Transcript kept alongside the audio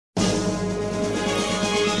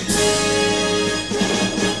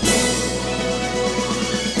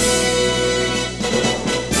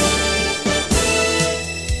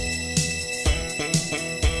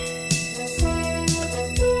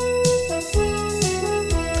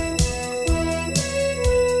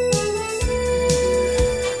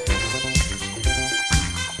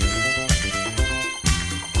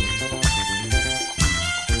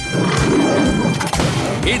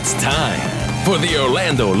for the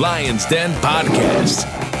Orlando Lions Den podcast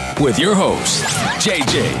with your hosts,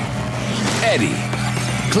 JJ, Eddie,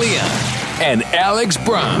 Cleon, and Alex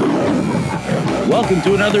Brown. Welcome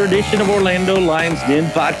to another edition of Orlando Lions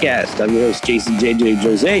Den podcast. I'm your host, Jason JJ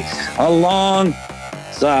Jose,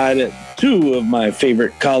 alongside two of my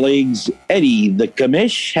favorite colleagues, Eddie the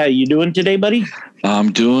Commish. How you doing today, buddy?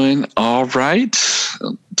 I'm doing all right.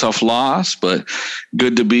 Tough loss, but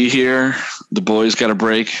good to be here. The boys got a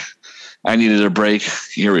break. I needed a break.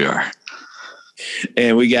 Here we are.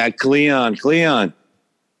 And we got Cleon. Cleon.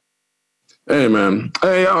 Hey man.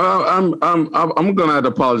 Hey, I'm gonna have to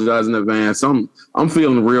apologize in advance. I'm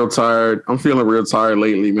feeling real tired. I'm feeling real tired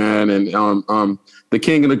lately, man. And the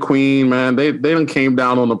king and the queen, man, they done came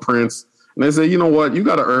down on the prince. And they say, you know what, you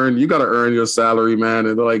gotta earn your salary, man.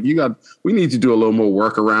 And they're like, we need to do a little more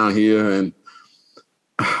work around here. And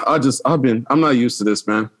I'm not used to this,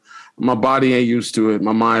 man. My body ain't used to it.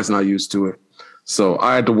 My mind's not used to it. So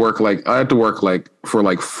I had to work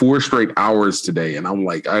for 4 straight hours today. And I'm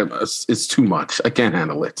like, it's too much. I can't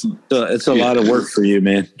handle it. It's a lot of work for you,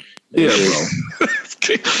 man. Yeah, bro.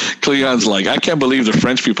 Cleon's like, I can't believe the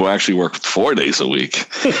French people actually work 4 days a week.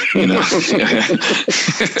 You know.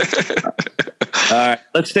 All right,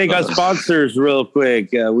 let's take our sponsors real quick.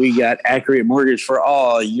 We got Accurate Mortgage for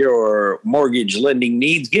all your mortgage lending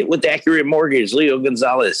needs. Get with Accurate Mortgage. Leo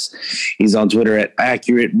Gonzalez, he's on Twitter at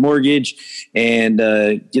Accurate Mortgage, and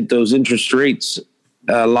get those interest rates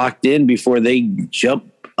locked in before they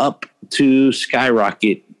jump up to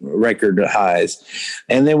skyrocket record highs.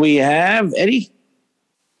 And then we have Eddie.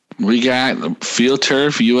 We got Field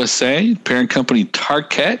Turf USA, parent company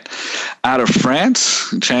Tarkett out of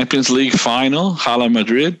France. Champions League final, Hala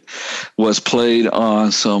Madrid, was played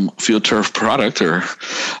on some Field Turf product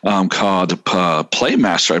called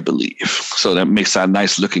Playmaster, I believe. So that makes that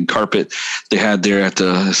nice looking carpet they had there at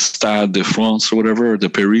the Stade de France or whatever, the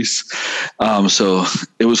Paris. So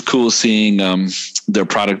it was cool seeing their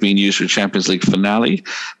product being used for Champions League finale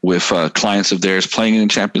with clients of theirs playing in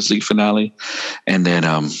the Champions League finale. And then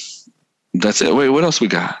that's it. Wait, what else we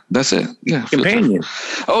got? That's it. Yeah. Companion.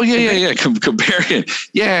 Oh, yeah. Companion.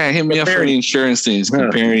 Yeah, hit me up for the insurance things.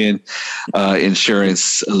 Companion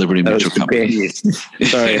Insurance, Liberty Mutual Company.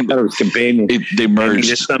 Sorry, I thought it was Companion. They merged.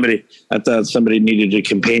 I thought somebody needed a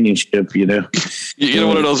companionship, you know. You know,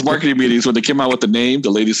 one of those marketing meetings when they came out with the name,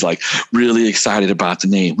 the lady's like really excited about the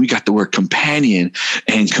name. We got the word companion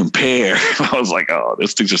and compare. I was like, oh,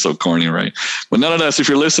 those things are so corny, right? But nonetheless, if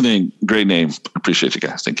you're listening, great name. Appreciate you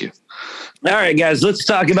guys. Thank you. All right, guys, let's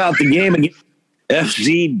talk about the game against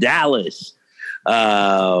FC Dallas.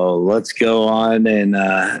 Let's go on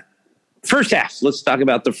and first half. Let's talk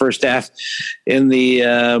about the first half. We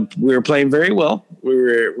were playing very well. We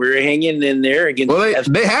were hanging in there against. Well,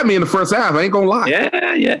 they had me in the first half. I ain't gonna lie.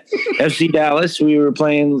 Yeah. FC Dallas. We were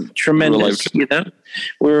playing tremendous. You know,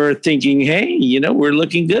 we were thinking, hey, you know, we're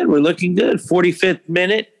looking good. 45th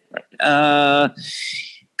minute.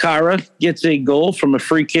 Kara gets a goal from a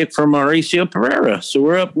free kick from Mauricio Pereira. So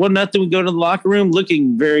we're up 1-0. We go to the locker room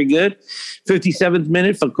looking very good. 57th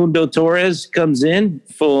minute, Facundo Torres comes in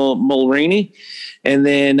for Mulroney. And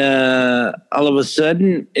then all of a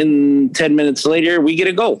sudden, 10 minutes later, we get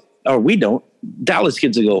a goal. Or we don't. Dallas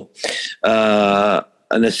gets a goal. An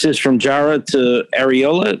assist from Jara to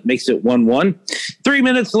Areola makes it 1-1. 3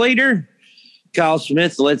 minutes later, Kyle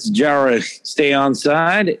Smith lets Jara stay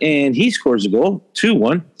onside, and he scores a goal,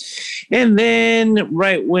 2-1. And then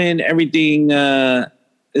right when everything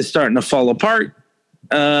is starting to fall apart,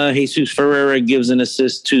 Jesus Ferreira gives an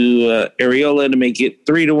assist to Areola to make it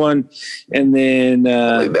 3-1. And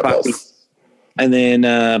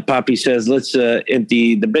then Poppy says, let's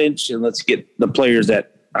empty the bench and let's get the players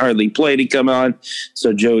that hardly played to come on.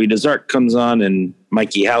 So Joey Desart comes on and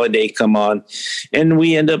Mikey Halliday come on, and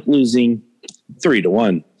we end up losing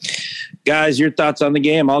 3-1. Guys, your thoughts on the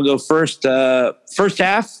game? I'll go first. First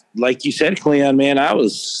half, like you said, Cleon, man, I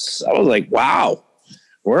was like, wow,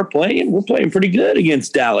 we're playing pretty good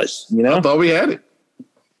against Dallas. You know, I thought we had it.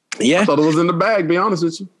 Yeah, I thought it was in the bag. Be honest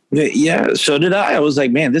with you. Yeah, so did I. I was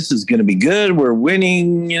like, man, this is going to be good. We're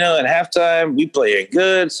winning. You know, at halftime, we play it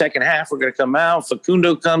good. Second half, we're going to come out.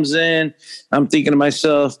 Facundo comes in. I'm thinking to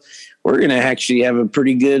myself, we're going to actually have a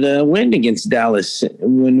pretty good win against Dallas.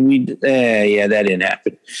 When that didn't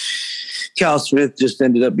happen. Kyle Smith just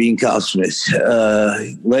ended up being Kyle Smith,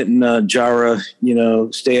 letting Jara,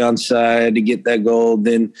 stay on side to get that goal.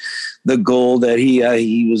 Then the goal that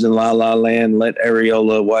he was in La La Land, let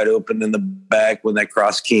Areola wide open in the back when that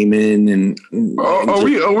cross came in. And are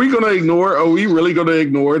we going to ignore? Are we really going to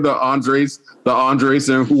ignore the Andres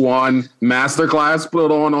and Juan masterclass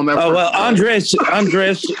put on that? Oh well, Andres.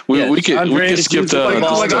 we could skip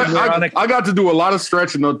the. I got to do a lot of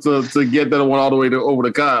stretching to get that one all the way over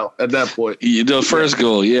to Kyle at that point. The first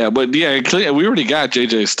goal, yeah, but yeah, we already got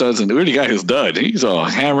JJ Studs and we already got his dud. He's all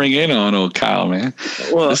hammering in on old Kyle, man.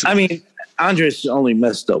 Well, I mean, Andres only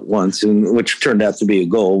messed up once, which turned out to be a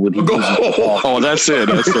goal. Oh, that's it.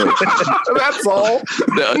 That's all.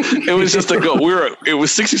 It was just a goal. It was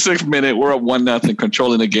 66th minute. We're up 1-0,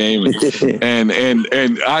 controlling the game,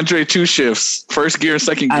 and Andre 2 shifts, first gear,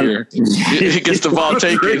 second gear. He gets the ball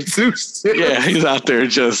taken. Yeah, he's out there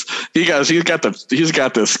he's got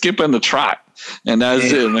the skip and the trot. And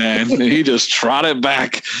that's it, man. He just trotted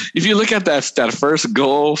back. If you look at that first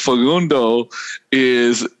goal, Facundo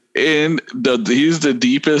he's the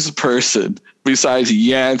deepest person besides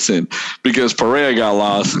Jansen because Pereira got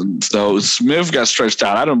lost. And so Smith got stretched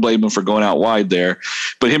out. I don't blame him for going out wide there.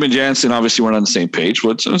 But him and Jansen obviously weren't on the same page.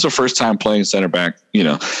 It was the first time playing center back,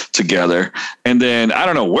 together. And then I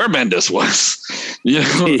don't know where Mendes was,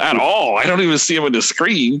 at all. I don't even see him in the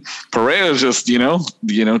screen. Pereira's just,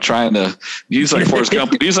 trying to, he's like Forrest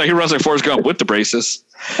Gump. He's like, he runs like Forrest Gump with the braces.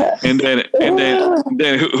 And then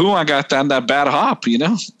who I got down that bad hop,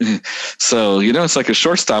 So, it's like a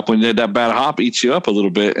shortstop when that bad hop eats you up a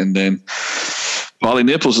little bit. And then Paulie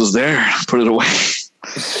Nipples was there, put it away.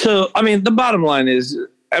 So, I mean, the bottom line is,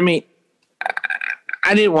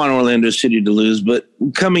 I didn't want Orlando City to lose, but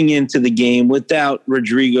coming into the game without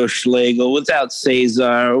Rodrigo Schlegel, without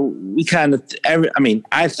Cesar, we kind of,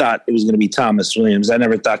 I thought it was going to be Thomas Williams. I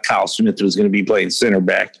never thought Kyle Smith was going to be playing center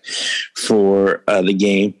back for the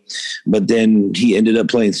game, but then he ended up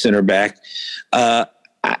playing center back.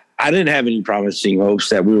 I didn't have any promising hopes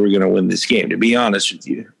that we were going to win this game, to be honest with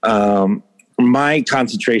you. My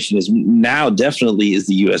concentration is now definitely is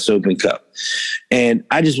the U.S. Open Cup. And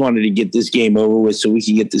I just wanted to get this game over with so we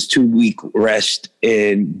can get this 2-week rest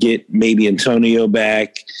and get maybe Antonio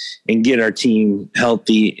back and get our team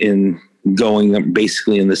healthy and going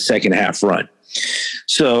basically in the second half run.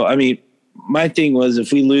 So, my thing was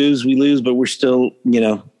if we lose, but we're still,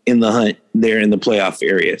 in the hunt there in the playoff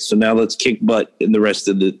area. So now let's kick butt in the rest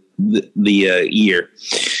of the year.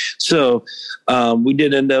 So we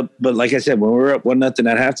did end up, but like I said, when we were up 1-0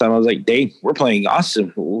 at halftime, I was like, dang, we're playing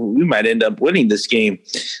awesome. We might end up winning this game.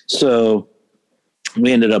 So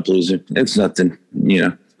we ended up losing. It's nothing,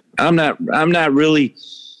 I'm not really,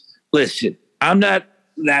 listen, I'm not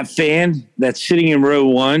that fan that's sitting in row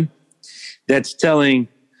 1 that's telling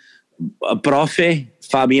Profe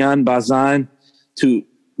Fabian Bazan to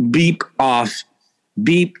beep off,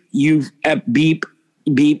 beep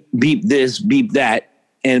this, beep that.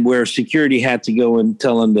 And where security had to go and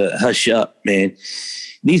tell them to hush up, man.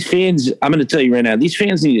 These fans, I'm going to tell you right now, these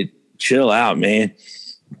fans need to chill out, man.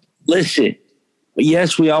 Listen,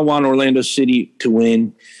 yes, we all want Orlando City to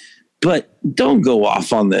win, but don't go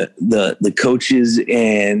off on the coaches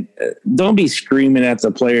and don't be screaming at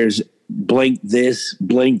the players, blank this,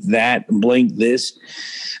 blank that, blank this.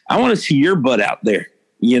 I want to see your butt out there,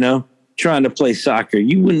 trying to play soccer.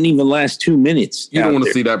 You wouldn't even last 2 minutes. You don't want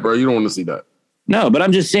to see that, bro. You don't want to see that. No, but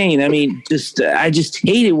I'm just saying, I just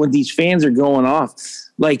hate it when these fans are going off.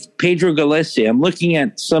 Like Pedro Gallese, I'm looking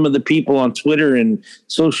at some of the people on Twitter and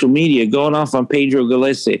social media going off on Pedro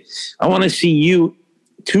Gallese. I want to see you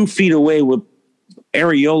 2 feet away with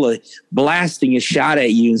Areola blasting a shot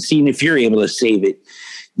at you and seeing if you're able to save it.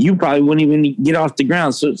 You probably wouldn't even get off the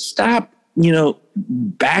ground. So stop,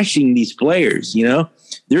 bashing these players,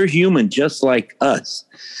 They're human just like us.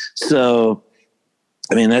 So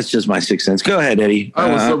that's just my 6 cents. Go ahead, Eddie.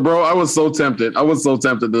 I was so tempted. I was so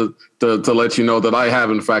tempted to let you know that I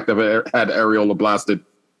have, in fact, had Areola blasted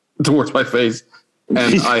towards my face,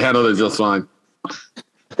 and I handled it just fine.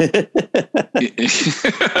 But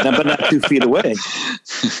not 2 feet away.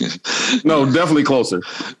 No, definitely closer.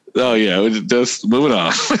 Oh, yeah. Just moving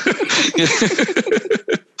on.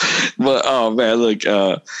 But, oh, man, look,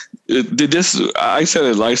 I said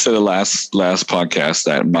it last podcast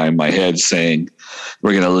that my head saying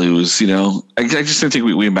we're going to lose, I just didn't think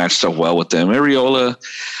we matched up well with them. Areola,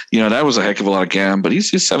 that was a heck of a lot of gam, but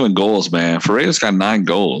he's 7 goals, man. Ferreira's got 9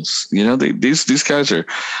 goals. These guys are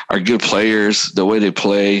good players. The way they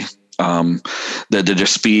play, their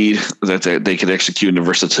speed, that they can execute, and the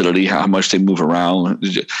versatility, how much they move around.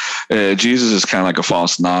 Jesus is kind of like a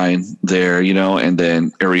false nine there, and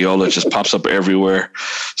then Arriola just pops up everywhere.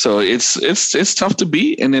 So it's tough to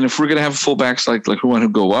beat. And then if we're gonna have fullbacks like who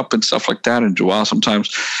go up and stuff like that, and Joao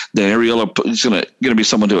sometimes, then Arriola is gonna be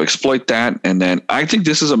someone to exploit that. And then I think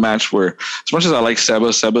this is a match where, as much as I like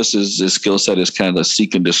Sebas, his skill set is kind of the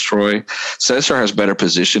seek and destroy. Cesar has better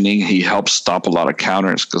positioning. He helps stop a lot of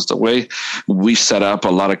counters, because the way we set up, a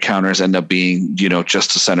lot of counters end up being,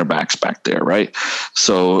 just the center backs back there, right?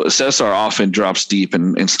 So Cesar often drops deep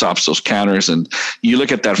and stops those counters. And you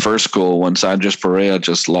look at that first goal once Andres Perea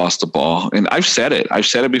just lost the ball. And I've said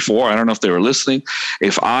it before. I don't know if they were listening.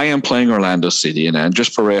 If I am playing Orlando City and Andres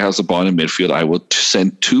Perea has the ball in midfield, I would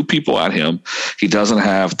send two people at him. He doesn't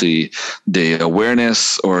have the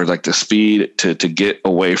awareness or like the speed to get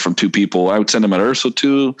away from two people. I would send him at Urso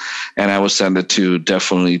too, and I would send it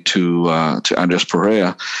definitely to Andres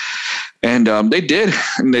Perea. And they did,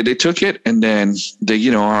 and they took it, and then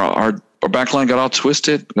our back line got all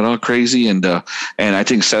twisted, got all crazy, and I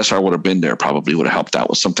think Cesar would have been there, probably would have helped out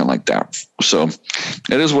with something like that. So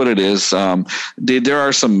it is what it is. There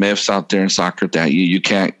are some myths out there in soccer that the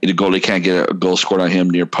goalie can't get a goal scored on him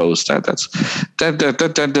near post. That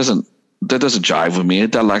doesn't jive with me.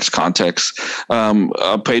 That lacks context.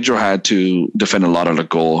 Pedro had to defend a lot of the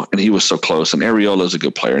goal, and he was so close. And Arriola is a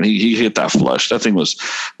good player, and he hit that flush. That thing was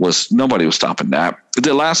nobody was stopping that.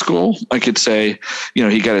 The last goal, I could say,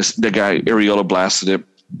 he got the guy Arriola blasted it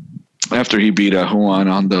after he beat Juan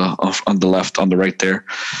on the left, on the right there.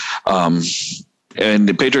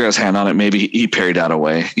 And Pedro got his hand on it. Maybe he parried that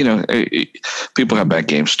away. People have bad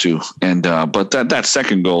games too. And but that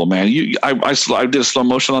second goal, man, I did a slow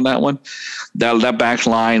motion on that one. That back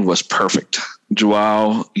line was perfect.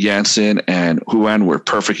 Joao, Janssen, and Juan were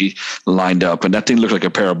perfectly lined up, and that thing looked like a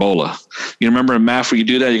parabola. You remember in math, where you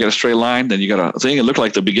do that, you got a straight line, then you got a thing. It looked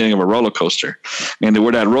like the beginning of a roller coaster, and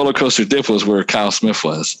where that roller coaster dip was where Kyle Smith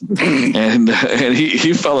was, and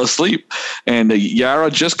he fell asleep. And Yara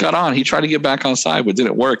just got on. He tried to get back on side, but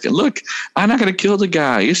didn't work. And look, I'm not going to kill the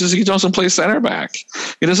guy. He doesn't play center back.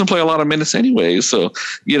 He doesn't play a lot of minutes anyway. So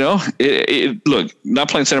look, not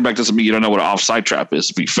playing center back doesn't mean you don't know what an offside trap is.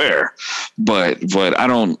 To be fair, but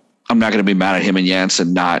I'm not going to be mad at him and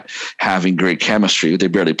Janssen not having great chemistry. They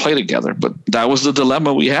barely play together, but that was the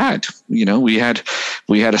dilemma we had. We had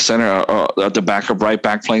a center at the backup right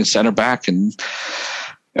back playing center back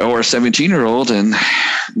or a 17-year-old, and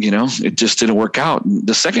it just didn't work out.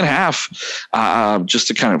 The second half, just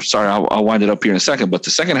to kind of, I'll wind it up here in a second, but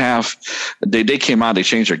the second half, they came out, they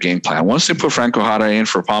changed their game plan. Once they put Franco Jara in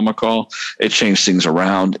for Pamako, it changed things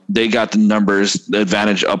around. They got the numbers, the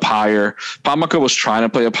advantage up higher. Pamako was trying to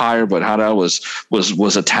play up higher, but Jara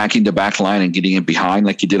was attacking the back line and getting it behind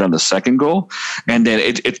like he did on the second goal. And then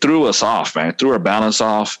it threw us off, man. It threw our balance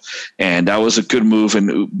off, and that was a good move.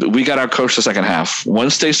 And we got our coach the second half.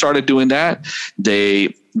 Once they started doing that,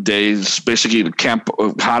 they basically camp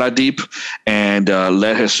Jara deep and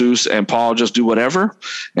let Jesus and Paul just do whatever.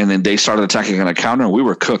 And then they started attacking on a counter, and we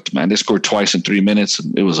were cooked, man. They scored twice in 3 minutes,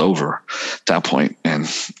 and it was over at that point. And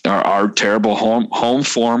our terrible home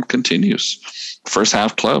form continues. First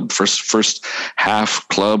half club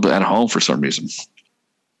at home for some reason.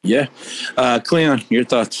 Yeah. Cleon, your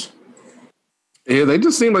thoughts? Yeah, they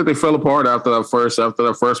just seemed like they fell apart after that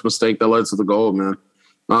first mistake that led to the goal, man.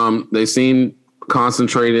 They seemed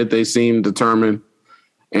concentrated, they seemed determined,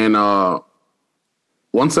 and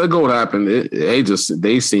once that goal happened,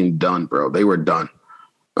 they seemed done, bro. They were done.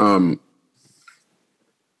 And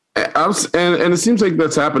it seems like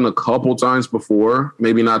that's happened a couple times before,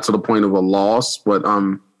 maybe not to the point of a loss, but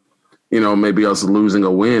maybe us losing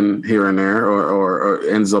a win here and there, or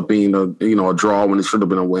ends up being a draw when it should have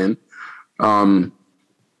been a win.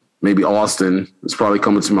 Maybe Austin is probably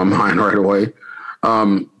coming to my mind right away.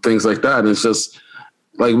 Things like that. And it's just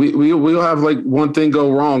like we'll have like one thing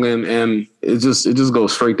go wrong and it just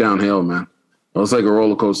goes straight downhill, man. It's like a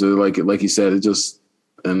roller coaster, like you said. It just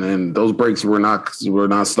and then those breaks we're not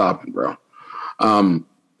stopping, bro.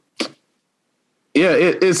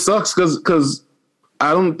 It sucks because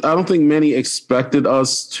I don't think many expected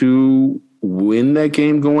us to win that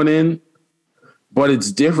game going in, but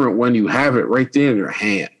it's different when you have it right there in your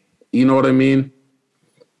hand. You know what I mean?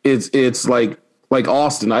 It's like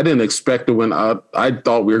Austin. I didn't expect to win. I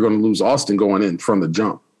thought we were going to lose Austin going in from the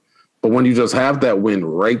jump. But when you just have that win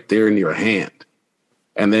right there in your hand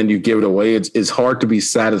and then you give it away, it's hard to be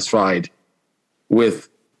satisfied with,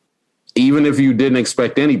 even if you didn't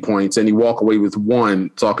expect any points and you walk away with one,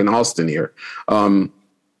 talking Austin here.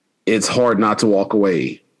 It's hard not to walk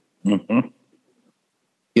away, not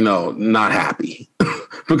happy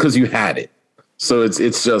because you had it. So it's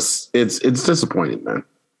disappointing, man.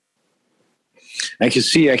 I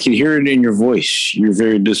can hear it in your voice. You're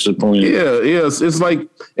very disappointed. Yeah. It's like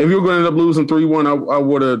if you're going to end up losing 3-1, I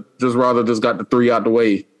would have just rather just got the 3 out the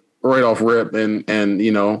way right off rip and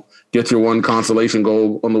get your one consolation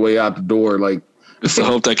goal on the way out the door. Like, it's the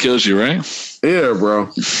hope that kills you, right? Yeah,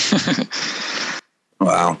 bro.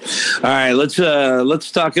 Wow. All right,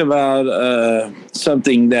 let's talk about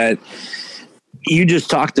something that you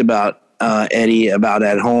just talked about, Eddie, about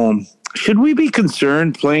at home. Should we be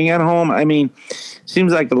concerned playing at home? I mean,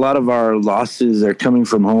 seems like a lot of our losses are coming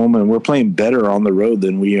from home, and we're playing better on the road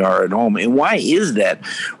than we are at home. And why is that?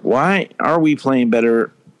 Why are we playing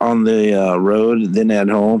better on the road than at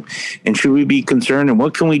home? And should we be concerned? And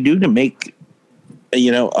what can we do to make,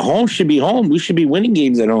 home should be home. We should be winning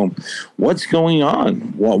games at home. What's going on?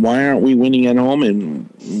 Why aren't we winning at home? And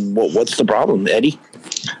what's the problem, Eddie?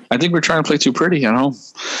 I think we're trying to play too pretty at home.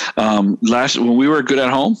 When we were good at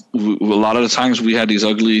home, a lot of the times we had these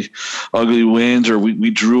ugly wins, or we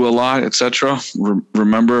drew a lot, etc.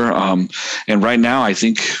 Remember? And right now, I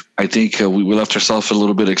think we left ourselves a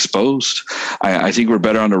little bit exposed. I think we're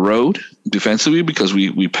better on the road defensively because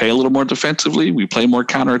we play a little more defensively. We play more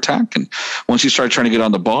counterattack, and once you start trying to get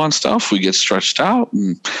on the ball and stuff, we get stretched out.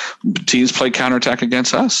 And teams play counterattack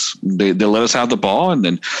against us. They let us have the ball, and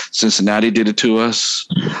then Cincinnati did it to us.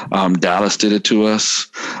 Dallas did it to us.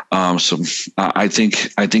 So I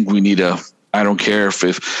think we need a. I don't care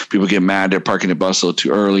if people get mad they're parking the bus a little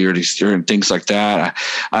too early or things like that.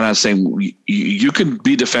 I'm not saying you can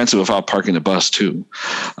be defensive without parking the bus too.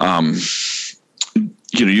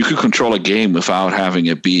 You could control a game without having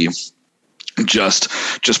it be just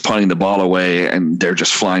punting the ball away and they're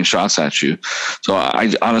just flying shots at you. So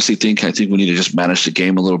I honestly think we need to just manage the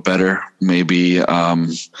game a little better. Maybe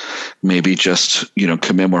just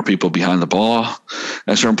commit more people behind the ball at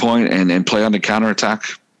a certain point and play on the counterattack.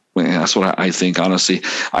 That's what I think. Honestly,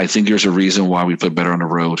 I think there's a reason why we play better on the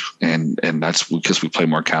road, and that's because we play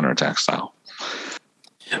more counterattack style.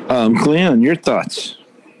 Cleon, your thoughts?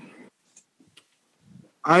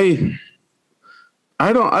 I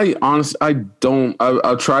tried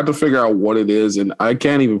to figure out what it is, and I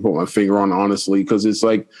can't even put my finger on, honestly, because it's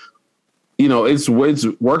like, it's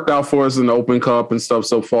worked out for us in the Open Cup and stuff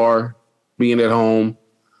so far, being at home.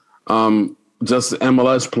 Just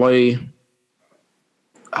MLS play.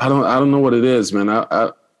 I don't know what it is, man.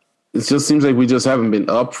 It just seems like we just haven't been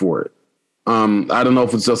up for it. I don't know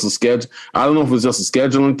if it's just a schedule. I don't know if it's just a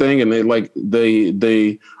scheduling thing, and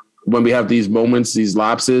they when we have these moments, these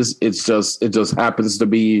lapses, it just happens to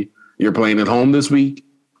be you're playing at home this week,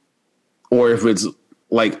 or if it's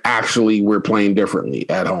like actually we're playing differently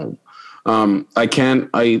at home.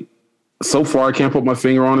 So far I can't put my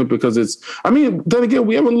finger on it because then again,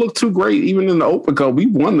 we haven't looked too great even in the Open Cup. We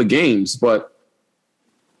won the games, but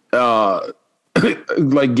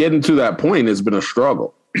like getting to that point has been a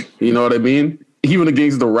struggle. You know what I mean? Even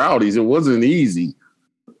against the Rowdies, it wasn't easy.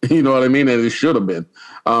 You know what I mean? And it should have been.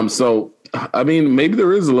 So maybe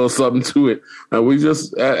there is a little something to it. We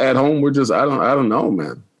just at home. We're just I don't know,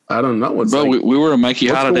 man. I don't know. But we were a Mikey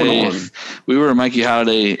Holiday. We were a Mikey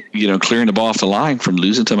Holiday. Clearing the ball off the line from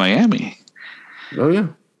losing to Miami. Oh yeah.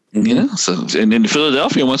 So and in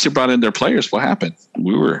Philadelphia, once they brought in their players, what happened?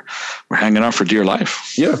 We're hanging on for dear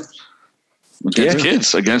life. Yeah.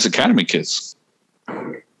 Against academy kids.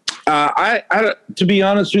 I to be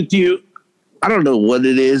honest with you, I don't know what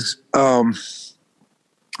it is.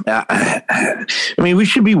 We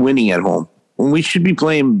should be winning at home. We should be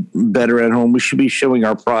playing better at home. We should be showing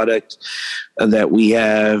our product that we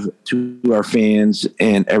have to our fans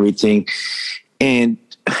and everything. And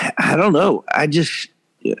I don't know.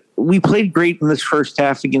 We played great in this first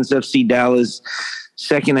half against FC Dallas.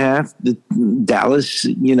 Second half, Dallas,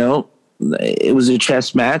 it was a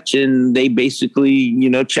chess match, and they basically,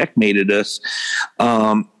 checkmated us.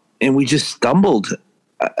 And we just stumbled,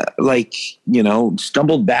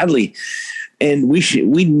 stumbled badly. And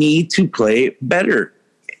we need to play better.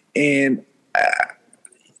 And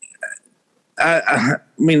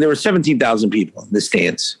there were 17,000 people in the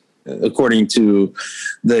stands, according to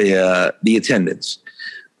the attendance.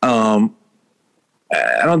 I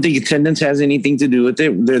don't think attendance has anything to do with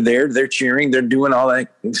it. They're there, they're cheering, they're doing all that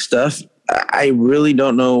stuff. I really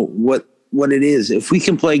don't know what it is. If we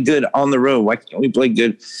can play good on the road, why can't we play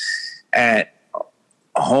good at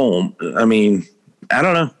home? I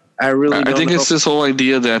don't know. I think it's this whole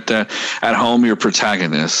idea that at home you're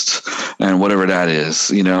protagonist and whatever that is,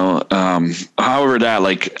 however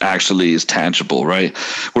that actually is tangible, right?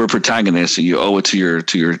 We're protagonists and you owe it to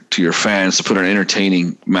your fans to put an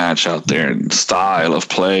entertaining match out there and style of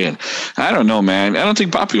play. And I don't know, man. I don't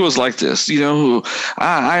think Papi was like this.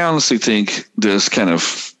 I honestly think this kind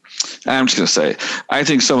of I'm just going to say, I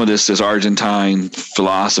think some of this Argentine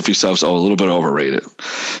philosophy stuff's a little bit overrated.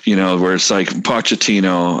 Where it's like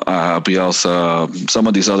Pochettino, Bielsa, some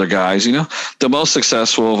of these other guys. The most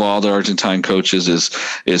successful of all the Argentine coaches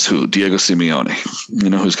is who? Diego Simeone.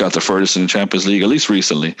 Who's got the furthest in the Champions League, at least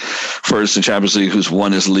recently, furthest in Champions League, who's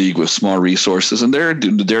won his league with small resources, and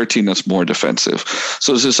they're a team that's more defensive.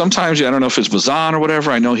 So sometimes, I don't know if it's Bazan or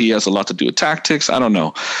whatever. I know he has a lot to do with tactics. I don't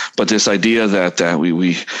know, but this idea that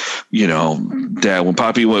we that when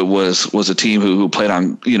Papi was a team who played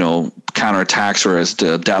on counterattacks, or as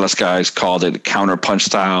the Dallas guys called it, counter punch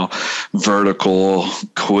style, vertical,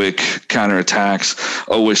 quick counterattacks,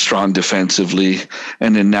 always strong defensively,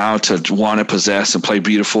 and then now to want to possess and play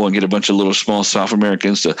beautiful and get a bunch of little small South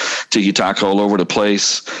Americans to tiki-taka all over the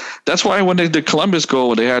place. That's why when they did Columbus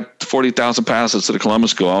goal, they had 40,000 passes to the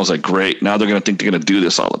Columbus goal. I was like, great. Now they're going to think they're going to do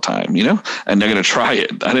this all the time, and they're going to try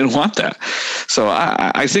it. I didn't want that. So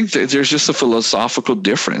I think that there's just a philosophical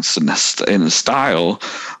difference in the style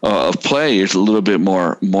of play. There's a little bit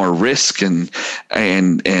more risk, and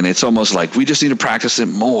it's almost like we just need to practice it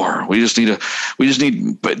more. We just need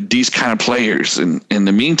these kind of players. And in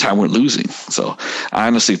the meantime, we're losing. So I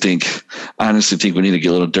honestly think we need to get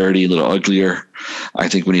a little dirty, a little uglier. I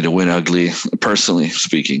think we need to win ugly, personally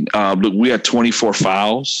speaking. Look, we had 24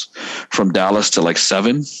 fouls from Dallas to like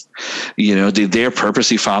 7. They're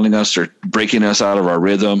purposely fouling us. They're breaking us out of our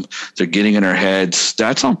rhythm. They're getting in our heads.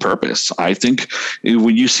 That's on purpose. I think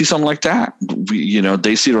when you see something like that,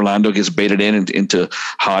 they see Orlando gets baited into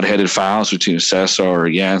hot-headed fouls between Cesar or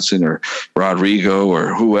Janssen or Rodrigo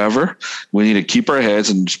or whoever. We need to keep our heads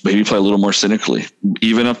and maybe play a little more cynically,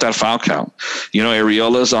 even up that foul count.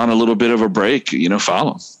 Ariola's on a little bit of a break.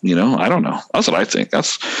 Foul him. I don't know. That's what I think.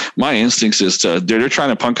 That's my instincts is they're trying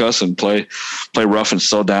to punk us and play rough and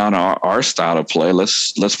slow down our style of play.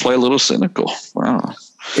 Let's play a little cynical. Wow.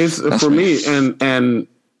 It's for me, and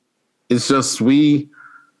it's just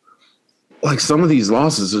some of these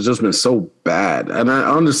losses have just been so bad, and I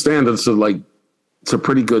understand that to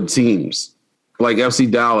pretty good teams like FC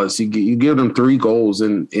Dallas. You give them 3 goals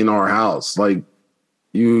in our house. Like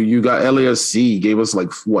you got LAFC gave us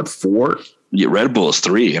 4. Yeah, Red Bulls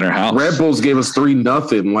 3 in our house. Red Bulls gave us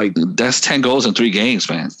 3-0. That's 10 goals in 3 games,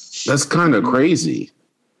 man. That's kind of crazy.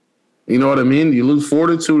 You know what I mean? You lose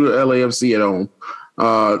 4-2 to LAFC at home.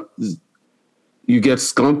 You get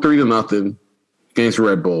skunked 3-0 against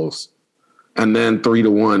Red Bulls, and then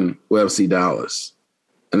 3-1 with FC Dallas.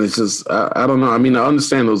 And it's just, I don't know. I mean, I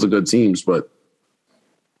understand those are good teams, but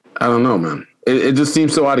I don't know, man. It just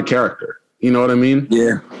seems so out of character. You know what I mean?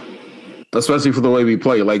 Yeah. Especially for the way we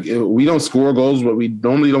play. We don't score goals, but we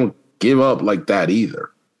normally don't give up like that either.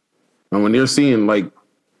 And when you're seeing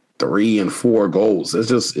 3 and 4 goals,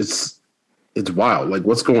 it's wild.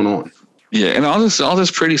 What's going on? Yeah, and all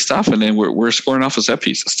this pretty stuff, and then we're scoring off of set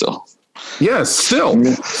pieces still. Yes, still.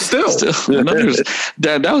 That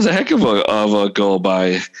was a heck of a goal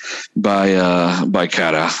by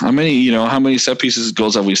Cara. How many set pieces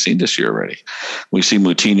goals have we seen this year already? We've seen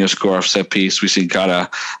Moutinho score off set piece. We've seen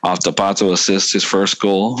Cara off the Pato assist his first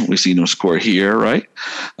goal. We've seen him score here, right?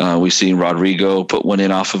 We've seen Rodrigo put one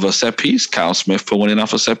in off of a set piece. Kyle Smith put one in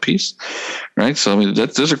off a set piece, right? So I mean,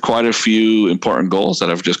 those are quite a few important goals that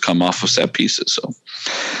have just come off of set pieces. So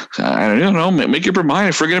I don't know. Make up your mind.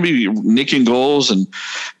 If we're going to be nicking goals and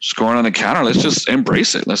scoring on the counter, let's just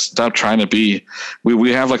embrace it. Let's stop trying to be.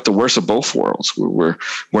 We have the worst of both worlds. We're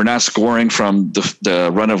not scoring from the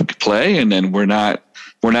run of play, and then we're not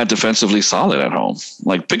defensively solid at home.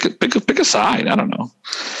 Pick a side. I don't know.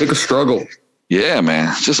 Pick a struggle. Yeah,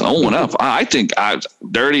 man. Just own up. I think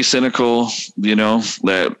dirty, cynical.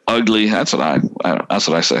 That ugly. That's what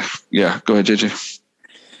I say. Yeah. Go ahead, JJ.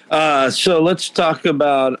 So let's talk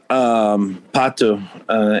about Pato,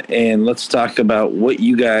 and let's talk about what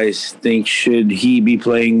you guys think. Should he be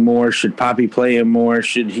playing more? Should Papi play him more?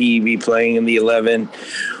 Should he be playing in the 11?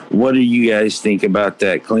 What do you guys think about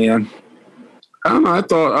that, Cleon? I don't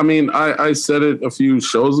know. I said it a few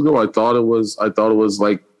shows ago. I thought it was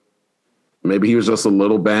maybe he was just a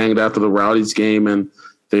little banged after the Rowdies game, and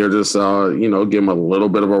they're just give him a little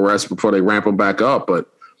bit of a rest before they ramp him back up. But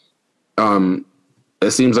it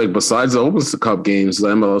seems like besides the Open Cup games, the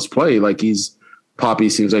MLS play,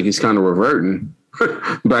 Papi seems like he's kind of reverting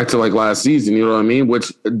back to last season, you know what I mean?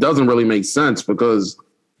 Which doesn't really make sense because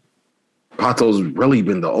Pato's really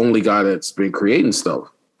been the only guy that's been creating stuff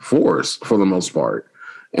for us for the most part.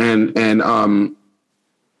 And even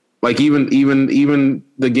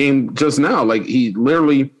the game just now, he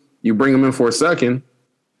literally, you bring him in for a second,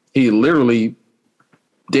 he literally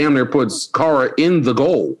damn near puts Cara in the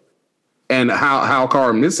goal. And how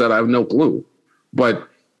Cara missed that, I have no clue. But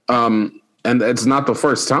and it's not the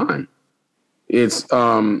first time. It's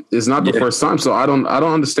not the first time. So I don't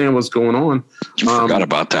understand what's going on. I forgot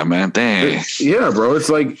about that, man. Dang. Yeah, bro. It's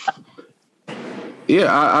like,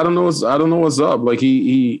 I don't know what's up. Like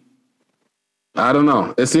he I don't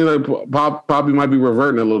know. It seems like Poppy might be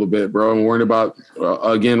reverting a little bit, bro. I'm worrying about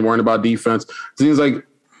defense. It seems like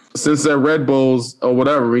since that Red Bulls or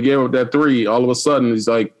whatever, we gave up that 3, all of a sudden he's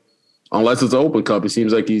like, unless it's an Open Cup, it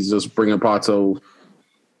seems like he's just bringing Pato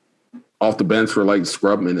off the bench for like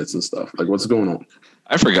scrub minutes and stuff. Like, what's going on?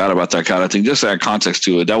 I forgot about that kind of thing. Just to add context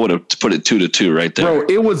to it, that would have put it 2-2 right there. Bro,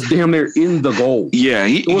 it was damn near in the goal. Yeah.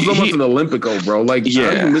 It was almost an Olympico, bro. Like,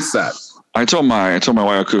 how did you miss that? I told my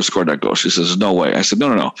wife who scored that goal. She says, "No way." I said,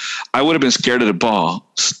 "No. I would have been scared of the ball,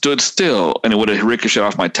 stood still, and it would have ricocheted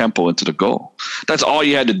off my tempo into the goal. That's all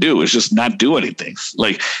you had to do is just not do anything.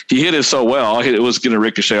 Like he hit it so well, it was going to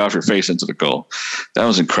ricochet off your face into the goal. That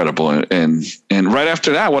was incredible. And right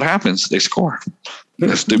after that, what happens? They score.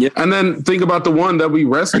 And then think about the one that we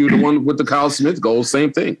rescued, the one with the Kyle Smith goal.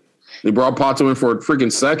 Same thing. They brought Pato in for a freaking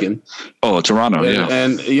second. Oh, Toronto,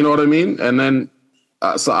 and you know what I mean. And then.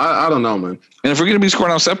 So I don't know, man. And if we're going to be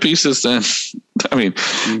scoring on set pieces, then I mean,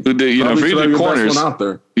 if you're the corners, out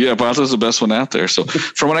there. Yeah, Pato's the best one out there. So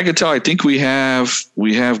from what I can tell, I think we have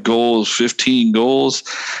goals, 15 goals,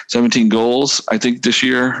 17 goals. I think this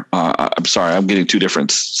year. I'm sorry, I'm getting 2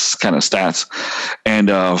 different kind of stats, and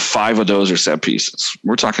 5 of those are set pieces.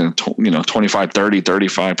 We're talking, 25, 30,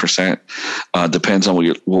 35%. Depends on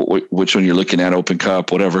which one you're looking at, Open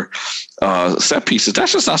Cup, whatever. Set pieces.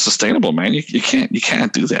 That's just not sustainable, man. You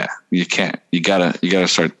can't do that. You can't. You gotta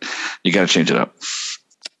change it up.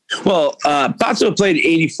 Well, Pato played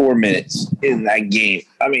 84 minutes in that game.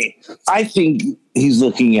 I mean, I think he's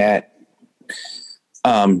looking at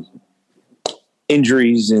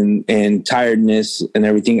injuries and tiredness and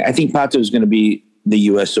everything. I think Pato is going to be the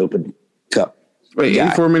U.S. Open Cup. Wait,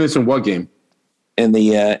 84 minutes in what game? In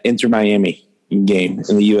the Inter Miami game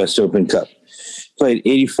in the U.S. Open Cup. Played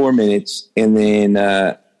 84 minutes, and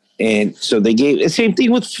then and so they gave the same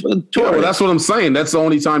thing with Torres. Yeah, well, that's what I'm saying. That's the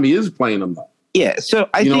only time he is playing them. Yeah, so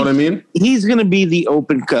I think what I mean? He's going to be the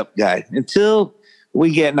Open Cup guy until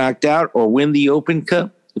we get knocked out or win the Open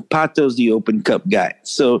Cup. Pato's the Open Cup guy,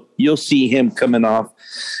 so you'll see him coming off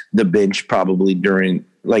the bench probably during,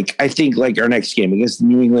 I think, our next game against the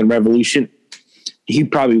New England Revolution. He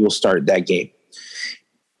probably will start that game,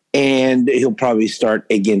 and he'll probably start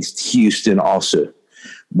against Houston also,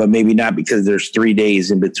 but maybe not because there's 3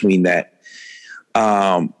 days in between that.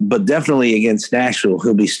 But definitely against Nashville,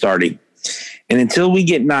 he'll be starting. And until we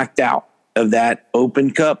get knocked out of that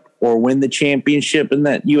Open Cup or win the championship in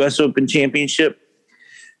that U.S. Open Championship,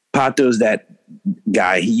 Pato's that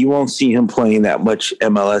guy. You won't see him playing that much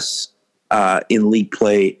MLS in league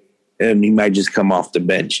play, and he might just come off the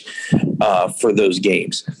bench for those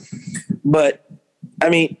games. But I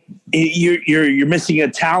mean, you're missing a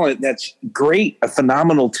talent that's great, a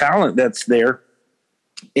phenomenal talent that's there,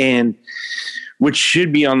 and which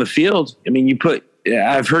should be on the field. I mean,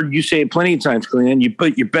 I've heard you say it plenty of times, Glenn, you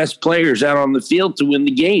put your best players out on the field to win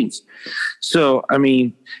the games. So, I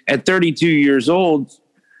mean, at 32 years old,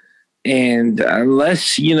 and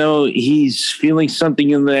unless, he's feeling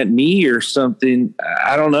something in that knee or something,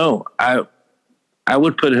 I don't know. I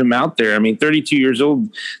would put him out there. I mean, 32 years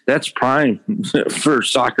old, that's prime for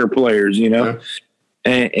soccer players, Yeah.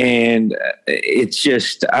 And it's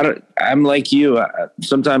just, I'm like you.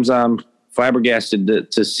 Sometimes I'm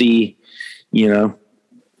flabbergasted to see, him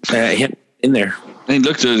in there. And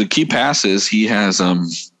look, the key passes, he has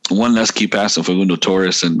one less key pass than Facundo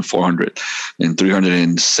Torres and 400 and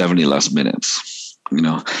 370 less minutes.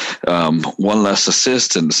 One less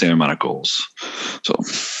assist and the same amount of goals. So,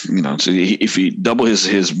 if he double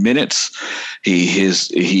his minutes,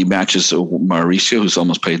 he matches Mauricio, who's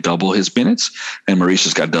almost played double his minutes, and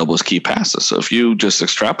Mauricio's got double his key passes. So if you just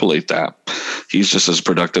extrapolate that, he's just as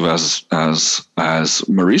productive as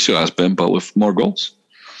Mauricio has been, but with more goals.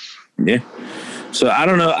 Yeah. So I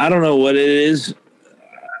don't know what it is.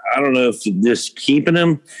 I don't know if just keeping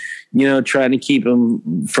him, trying to keep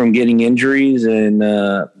him from getting injuries and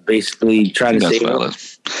basically try to save him.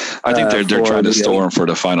 I think they're trying to store him for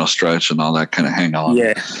the final stretch and all that kind of hang on.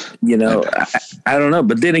 Yeah. I don't know.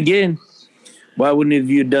 But then again, why wouldn't have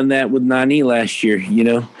you done that with Nani last year?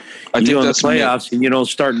 I think that's the playoffs and you don't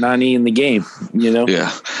start Nani in the game,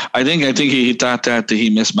 Yeah. I think he thought that he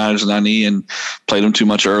mismanaged Nani and played him too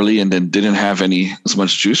much early and then didn't have as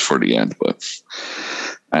much juice for the end. But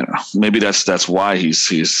I don't know. Maybe that's why he's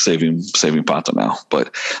saving Pato now.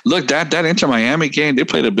 But look, that Inter Miami game, they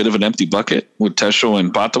played a bit of an empty bucket with Tesho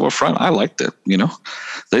and Pato up front. I liked it.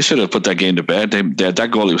 They should have put that game to bed.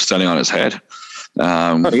 That goalie was standing on his head.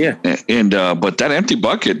 But that empty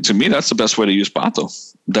bucket, to me, that's the best way to use Pato.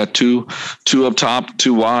 That two up top,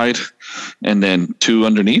 2 wide, and then 2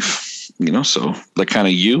 underneath. So that kind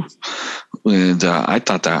of you. And I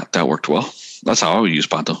thought that worked well. That's how I would use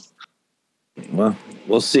Pato. Well,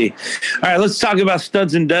 we'll see. All right, let's talk about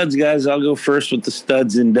studs and duds, guys. I'll go first with the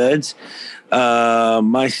studs and duds.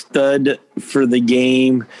 My stud for the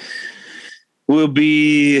game will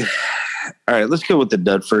be – all right, let's go with the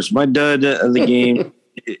dud first. My dud of the game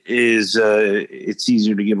is it's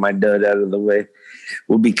easier to get my dud out of the way,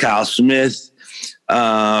 will be Kyle Smith.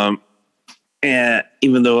 And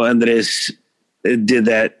even though Andres did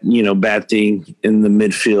that, bad thing in the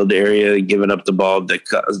midfield area, giving up the ball that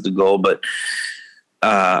caused the goal. But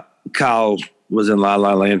Kyle was in La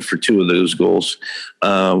La Land for 2 of those goals.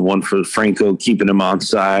 One for Franco, keeping him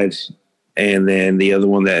onside, and then the other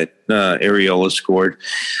one that Areola scored.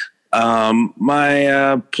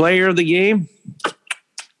 My player of the game,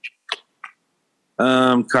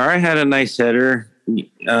 Kara had a nice header.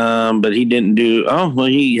 But he didn't do.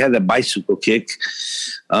 He had that bicycle kick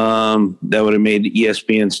that would have made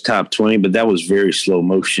ESPN's top 20, but that was very slow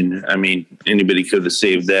motion. I mean, anybody could have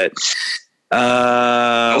saved that.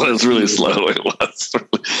 It was really slow. It was.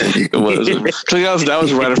 Cleo's, that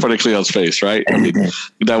was right in front of Cleo's face, right? I mean,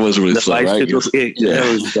 that was really slow, right? Yeah.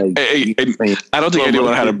 I don't think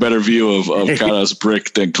anyone had a better view of Kara's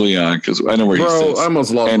brick than Cleon, because I know where he sits. I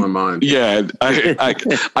almost lost my mind. Yeah,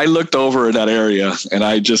 I looked over in that area, and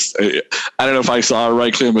I don't know if I saw it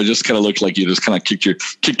right, Cleon, but it just kind of looked like you just kind of kicked your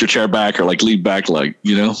chair back or like leaned back, like,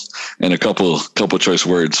 and a couple choice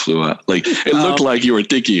words flew out. Like it looked like you were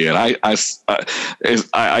thinking it.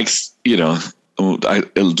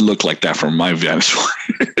 It looked like that from my vantage point.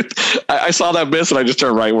 I saw that miss and I just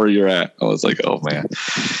turned right where you're at. I was like, oh man.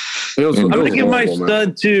 I'm going to give my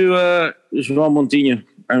stud to João Moutinho.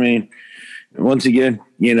 I mean, once again,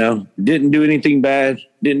 didn't do anything bad,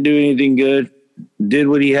 didn't do anything good, did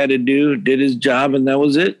what he had to do, did his job, and that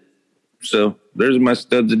was it. So there's my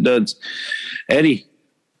studs and duds. Eddie.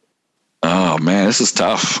 Oh man, this is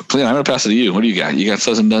tough. Clean, I'm going to pass it to you. What do you got? You got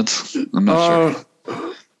studs and duds? I'm not sure.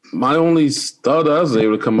 My only stud I was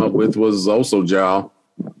able to come up with was also João.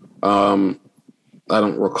 I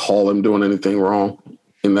don't recall him doing anything wrong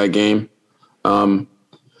in that game. And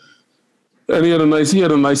he had a nice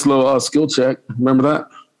little skill check. Remember that?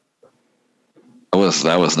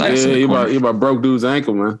 That was nice. Yeah, he about broke dude's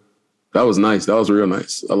ankle, man. That was nice. That was real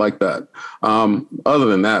nice. I like that. Other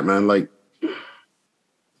than that, man, like,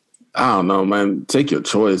 I don't know, man. Take your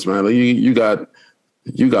choice, man. Like, you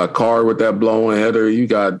got Carr with that blowing header. You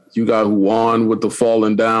got Juan with the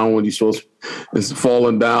falling down when you're supposed to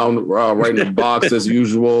falling down right in the box as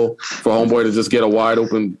usual for homeboy to just get a wide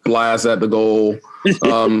open blast at the goal.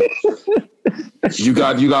 You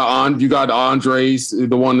got Andres,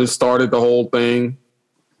 the one that started the whole thing.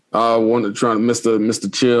 One that trying to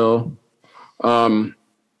Mr. Chill.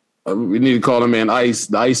 We need to call him the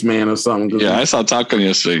Iceman or something. Yeah, I saw Taco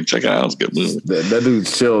yesterday. Check it out. It's good movie. That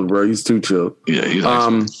dude's chilled, bro. He's too chilled. Yeah, he's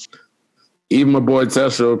nice. Even my boy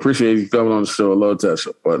Tesho, appreciate you coming on the show. I love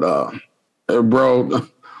Tesho. But bro,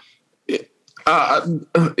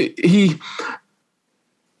 he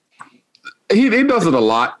does it a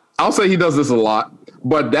lot. I'll say he does this a lot,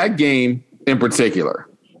 but that game in particular,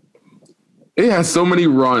 it has so many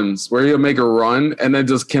runs where he'll make a run and then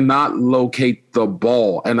just cannot locate the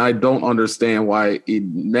ball. And I don't understand why he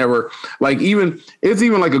never, it's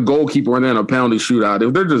even like a goalkeeper and then a penalty shootout.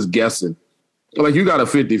 If they're just guessing, like you got a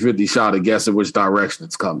 50-50 shot of guessing which direction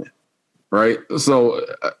it's coming, right? So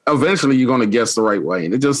eventually you're going to guess the right way.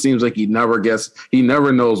 And it just seems like he never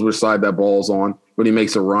knows which side that ball's on when he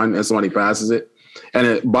makes a run and somebody passes it.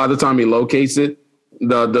 And by the time he locates it,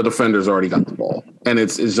 the defender's already got the ball, and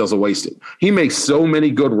it's just a wasted. He makes so many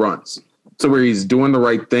good runs to where he's doing the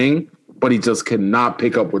right thing, but he just cannot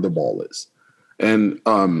pick up where the ball is. And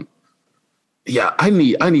I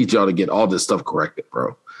need y'all to get all this stuff corrected,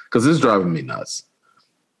 bro, because it's driving me nuts.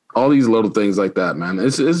 All these little things like that, man.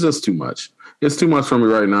 It's just too much. It's too much for me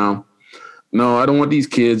right now. No, I don't want these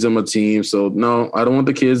kids on my team. So no, I don't want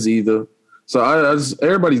the kids either. So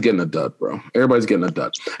everybody's getting a dud, bro. Everybody's getting a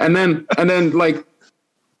dud. And then like,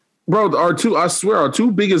 bro, our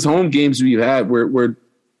two biggest home games we've had where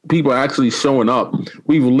people are actually showing up,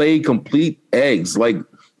 we've laid complete eggs. Like,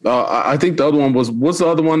 I think the other one was, what's the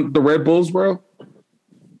other one? The Red Bulls, bro?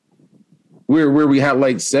 where we had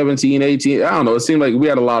like 17, 18. I don't know. It seemed like we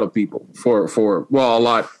had a lot of people for a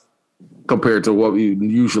lot compared to what we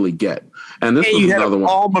usually get. And this was another one.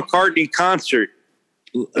 Paul McCartney concert.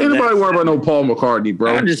 Ain't nobody worried about no Paul McCartney,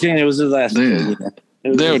 bro. I'm just saying it was his last. They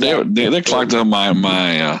clogged up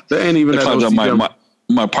they ain't even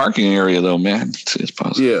my parking area though, man. It's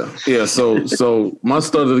possible. Yeah. So my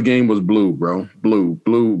stud of the game was Blue, bro. Blue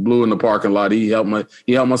in the parking lot. He helped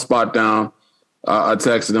my spot down. I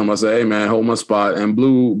texted him. I said, "Hey man, hold my spot." And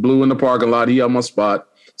Blue in the parking lot. He helped my spot.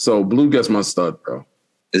 So Blue gets my stud, bro.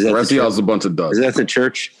 Is that the rest of y'all's a bunch of duds. Is that the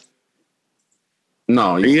church?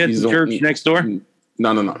 No, are you at the church next door?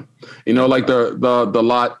 No. You know, like the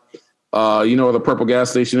lot. You know where the purple gas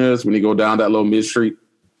station is when you go down that little mid street.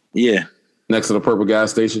 Yeah, next to the purple gas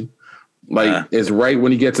station. Like it's right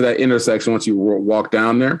when you get to that intersection. Once you walk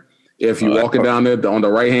down there, if you're walking down there on the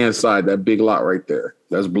right hand side, that big lot right there,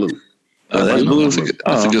 that's Blue. That's Blue.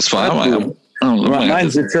 That's a good spot.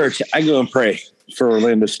 Mine's the church. I go and pray for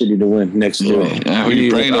Orlando City to win next year. I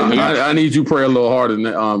need you to pray a little harder than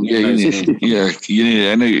you need.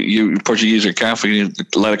 I know you Portuguese or Catholic. You need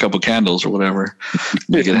to light a couple candles or whatever.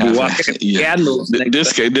 Make it happen. Candles.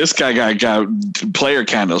 This guy got player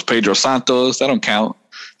candles. Pedro Santos. That don't count.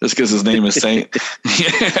 Just because his name is Saint.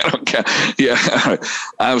 I don't count. Yeah,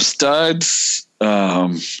 I have studs.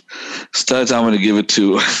 Studs. I'm going to give it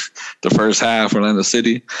to the first half, Orlando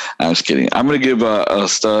City. I'm just kidding. I'm going to give a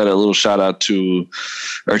stud a little shout out to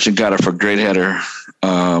Urchin Gata for great header.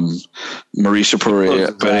 Mauricio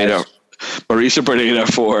Pereira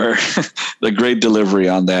for the great delivery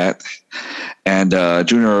on that. And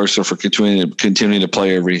Junior Urso for continuing to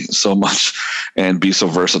play so much and be so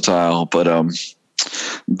versatile. But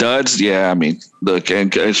duds, yeah. I mean, look,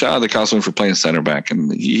 and shout out to Councilman for playing center back,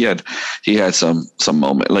 and he had some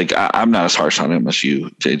moment. Like I'm not as harsh on him as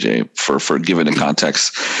you, JJ, for giving the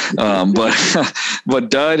context. But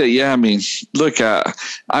dud, yeah. I mean, look,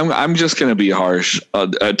 I'm just gonna be harsh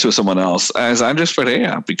to someone else as Andres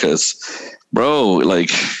Pereira because, bro,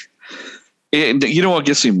 like, you know what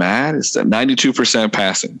gets me mad is that 92%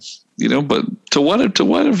 passing. You know, but to what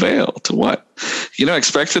avail? To what? You know,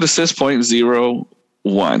 expected assist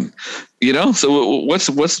 0.01. You know, so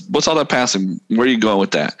what's all that passing? Where are you going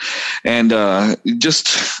with that? And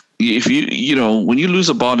just if you know when you lose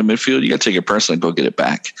a ball in the midfield, you got to take it personally and go get it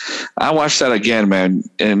back. I watched that again, man,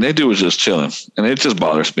 and that dude was just chilling, and it just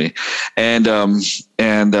bothers me. And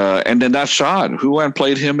then that shot, who went and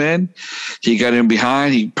played him in? He got in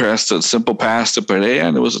behind. He pressed a simple pass to Pereira,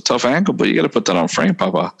 and it was a tough angle. But you got to put that on frame,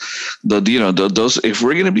 Papa. Those. If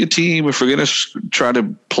we're gonna be a team, if we're gonna try to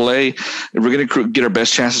play, if we're gonna get our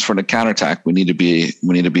best chances for the counterattack, we need to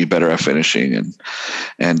be better at finishing.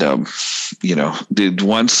 And you know,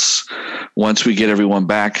 once we get everyone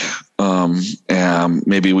back,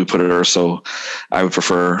 maybe we put it Urso. I would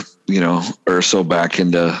prefer, Urso back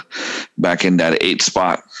in that 8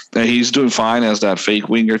 spot. And he's doing fine as that fake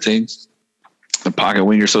winger thing, the pocket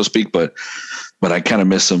winger, so to speak. But I kind of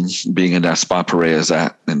miss him being in that spot Pereira is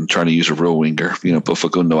at and trying to use a real winger, put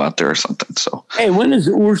Facundo out there or something. So, hey, when is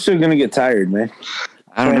Urso going to get tired, man?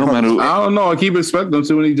 I don't know, man. I don't know. I keep expecting him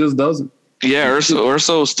to, and he just doesn't. Yeah,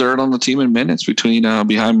 Urso's third on the team in minutes behind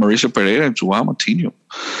Mauricio Pereira and Joao Moutinho,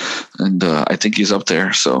 and I think he's up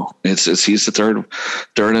there. So he's the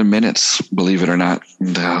third in minutes, believe it or not.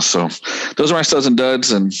 And, so those are my studs and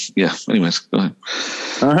duds. And yeah, anyways, go ahead.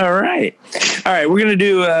 All right. We're gonna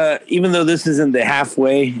do even though this isn't the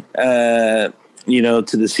halfway, to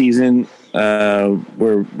the season.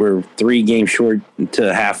 We're 3 games short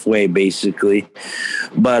to halfway basically,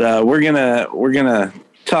 but we're gonna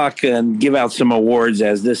talk and give out some awards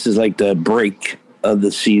as this is like the break of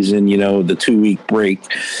the season, the 2-week break.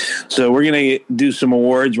 So we're going to do some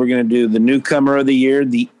awards. We're going to do the newcomer of the year,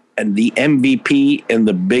 the MVP, and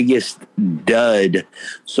the biggest dud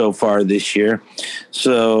so far this year.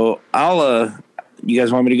 So you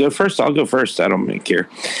guys want me to go first? I'll go first. I don't really care.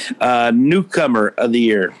 Newcomer of the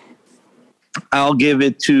year. I'll give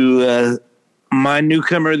it to my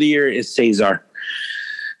newcomer of the year is Cesar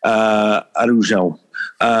Araujo.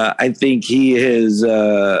 I think he has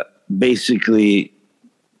basically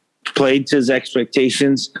played to his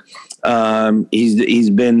expectations. He's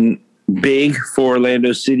been big for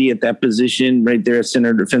Orlando City at that position right there at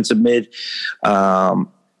center defensive mid.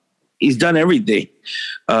 He's done everything.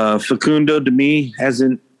 Facundo, to me,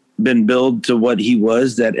 hasn't been billed to what he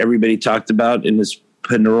was that everybody talked about in his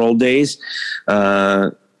Penarol days.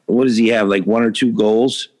 What does he have, like 1 or 2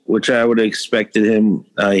 goals? Which I would have expected him.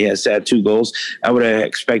 He has had 2 goals. I would have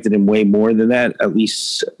expected him way more than that, at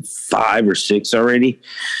least 5 or 6 already.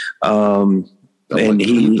 And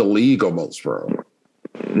he the league almost, bro.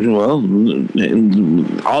 Well,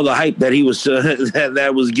 all the hype that he was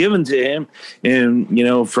that was given to him,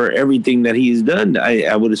 and for everything that he's done,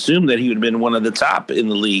 I would assume that he would have been one of the top in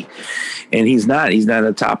the league, and he's not. He's not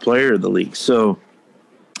a top player of the league. So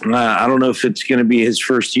I don't know if it's going to be his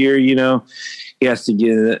first year. He has to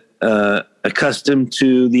get accustomed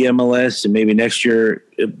to the MLS, and maybe next year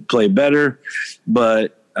play better.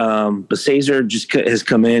 But Cesar just has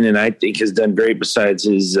come in and I think has done great besides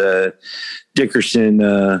his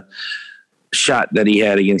Dickerson shot that he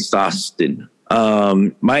had against Austin.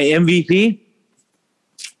 My MVP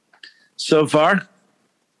so far?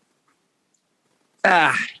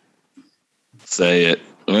 Say it.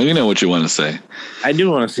 Well, you know what you want to say. I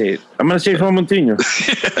do want to say it. I'm going to say Juan Moutinho.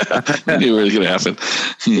 I knew it was going to happen.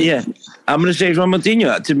 Yeah, I'm going to say Juan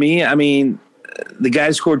Moutinho. To me, I mean, the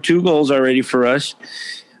guy scored 2 goals already for us.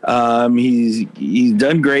 He's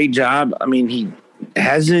done a great job. I mean, he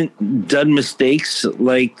hasn't done mistakes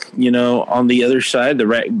like, on the other side. The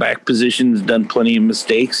right back position has done plenty of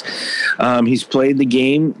mistakes. He's played the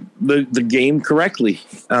game correctly.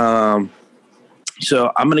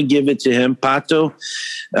 So I'm going to give it to him. Pato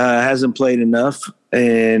hasn't played enough,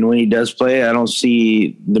 and when he does play, I don't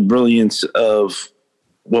see the brilliance of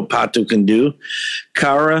what Pato can do.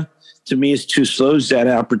 Kara, to me, is too slow. He's had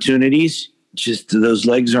opportunities. Just those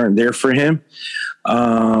legs aren't there for him.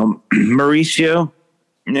 Mauricio,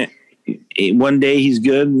 one day he's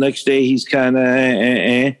good, next day he's kind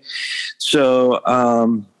of So,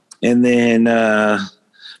 and then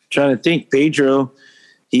trying to think, Pedro,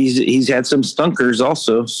 he's had some stunkers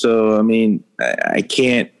also. So, I mean, I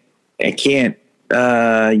can't, especially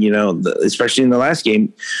in the last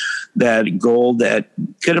game, that goal that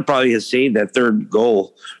could have probably saved that third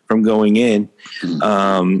goal from going in.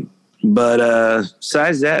 But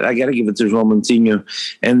besides that, I got to give it to Juan Moutinho.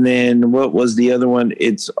 And then what was the other one?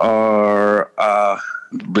 It's our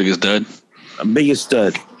biggest stud. Biggest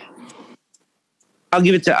stud. I'll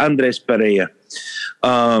give it to Andres Pereira.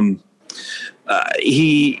 All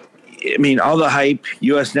the hype,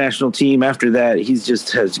 U.S. national team, after that, he's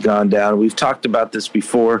just has gone down. We've talked about this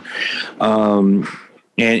before. And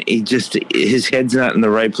his head's not in the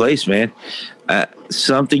right place, man.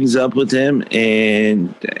 Something's up with him,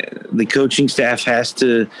 and the coaching staff has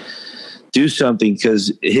to do something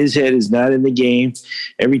because his head is not in the game.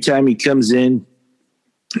 Every time he comes in,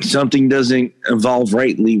 something doesn't evolve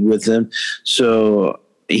rightly with him. So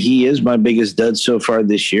he is my biggest dud so far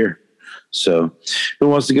this year. So who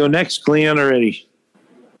wants to go next? Cleon or Eddie?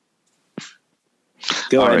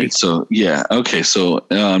 Go ahead. All right. So, yeah. Okay. So,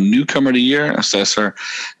 newcomer of the year, Cesar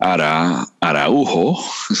Araujo.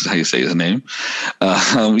 This is how you say his name.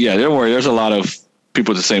 There's a lot of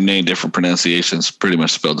people with the same name, different pronunciations, pretty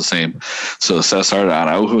much spelled the same. So Cesar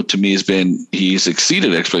Araujo to me he's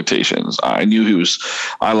exceeded expectations. I knew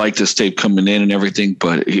I liked his tape coming in and everything,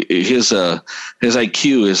 but his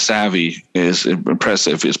IQ, his savvy is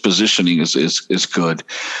impressive. His positioning is good.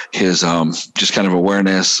 His just kind of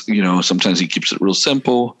awareness, sometimes he keeps it real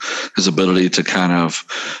simple. His ability to kind of,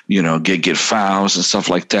 get fouls and stuff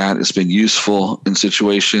like that has been useful in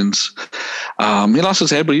situations. He lost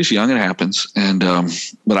his head, but he's young. It happens. And,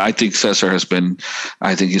 but I think Cesar he's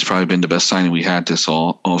probably been the best signing we had this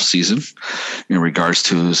all season in regards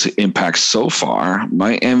to his impact so far.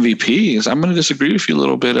 My MVP is, I'm going to disagree with you a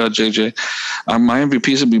little bit, JJ. My MVP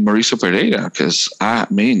is going to be Mauricio Pereira because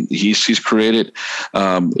he's created.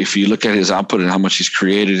 If you look at his output and how much he's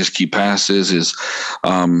created, his key passes, his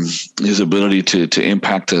ability to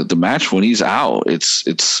impact the match when he's out,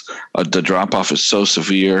 the drop off is so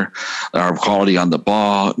severe. Our quality on the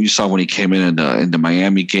ball. You saw when he came in the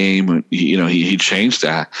Miami game. He changed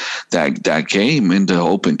that game in the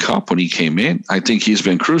Open Cup when he came in. I think he's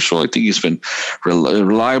been crucial. I think he's been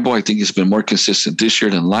reliable. I think he's been more consistent this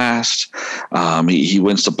year than last. He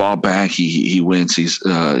wins the ball back. He wins. He's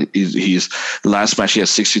last match he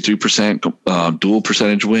has 63% dual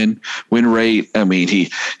percentage win rate. I mean he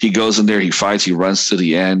goes in there, he fights, he runs to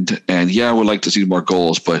the end, and I would like to see more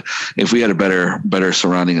goals. But if we had a better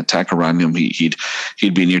surrounding attack around him, he'd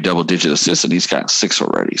be near double digit assists, and he's got 6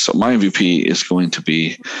 already. So my MVP is going to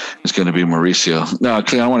be Mauricio. Now,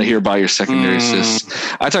 Clay, I want to hear about your secondary assists.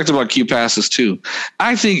 I talked about key passes too.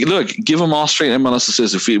 I think, look, give them all straight MLS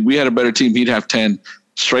assists. If we had a better team, he'd have 10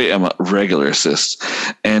 straight regular assists.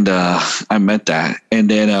 And I meant that. And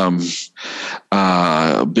then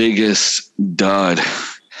biggest dud.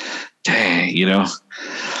 Dang,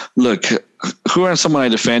 look, who are someone I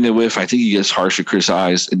defended with? I think he gets harshly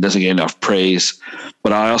criticized and doesn't get enough praise.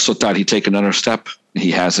 But I also thought he'd take another step. He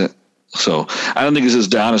hasn't. So I don't think it's as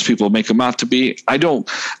down as people make him out to be.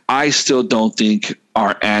 I still don't think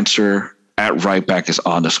our answer at right back is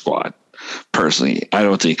on the squad. Personally, I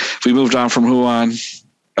don't think if we moved on from Juan,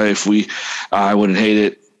 I wouldn't hate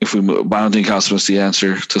it. If we move, but I don't think Houseman's the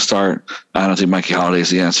answer to start. I don't think Mikey Holiday is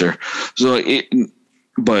the answer.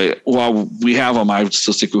 But while we have him, I would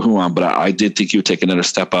still stick with Juan. But I did think he would take another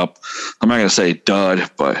step up. I'm not going to say dud,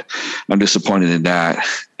 but I'm disappointed in that.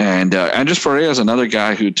 And Andres Perea is another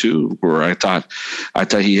guy where I thought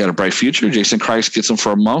he had a bright future. Jason Christ gets him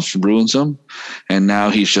for a month, ruins him, and now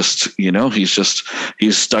he's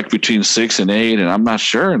stuck between 6 and 8, and I'm not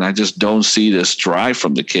sure. And I just don't see this drive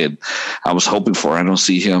from the kid I was hoping for. I don't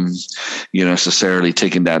see him, necessarily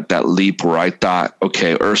taking that leap where I thought,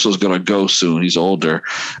 okay, Urso's going to go soon. He's older.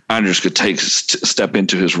 Andres could step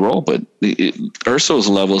into his role, but Urso's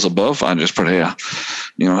level is above Andres Perea,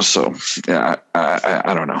 So yeah,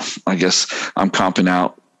 I don't know. I guess I'm comping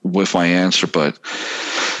out with my answer, but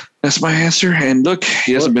that's my answer. And look,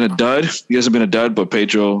 he hasn't been a dud. But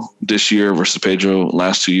Pedro this year versus Pedro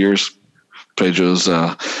last 2 years, Pedro's,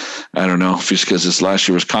 I don't know if it's because this last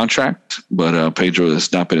year was contract, but Pedro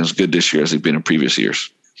has not been as good this year as he's been in previous years.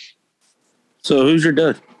 So who's your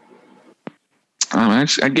dud? I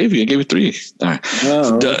gave you 3. All right.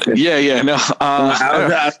 Oh, okay. Yeah. No.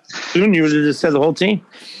 Soon you would have just said the whole team.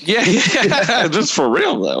 Yeah. Just for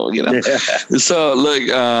real though, Yeah. So look,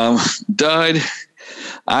 dud.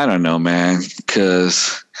 I don't know, man,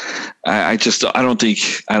 because I don't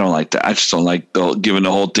like that. I just don't like giving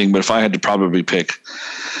the whole thing. But if I had to probably pick,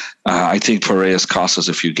 I think Pereira's cost us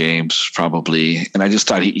a few games probably, and I just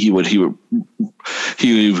thought he would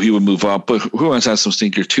move up. But Juan's had some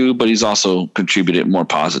stinker too, but he's also contributed more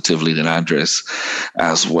positively than Andres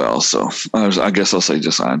as well. So I guess I'll say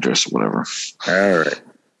just Andres, whatever. All right,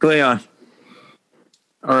 Cleon.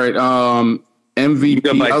 All right, MVP.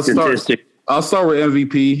 I'll start with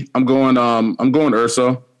MVP. I'm going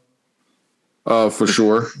Urso. For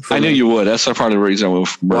sure. I knew you would. That's part of the reason I went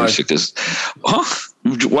for Mauricio. Why?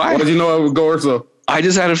 Why did you know I would go Urso? I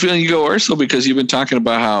just had a feeling you go Urso because you've been talking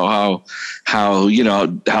about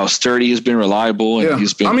how sturdy he's been, reliable, and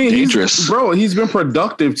he's been dangerous. He's been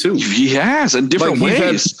productive too. He has in different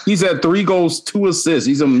ways. He's had 3 goals, 2 assists.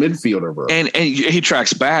 He's a midfielder, bro. And he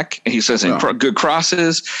tracks back, and he says good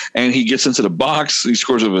crosses, and he gets into the box. He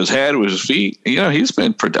scores with his head, with his feet. He's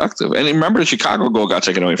been productive. And remember, the Chicago goal got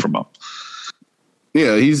taken away from him.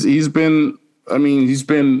 Yeah, he's been our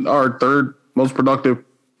 3rd most productive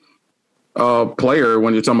player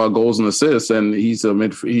when you're talking about goals and assists, and he's a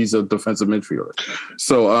defensive midfielder.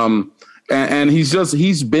 So and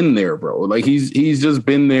he's been there, bro. Like he's just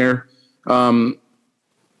been there. It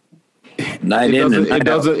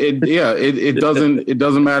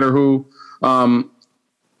doesn't matter who. If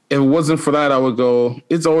it wasn't for that, I would go.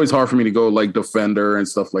 It's always hard for me to go like defender and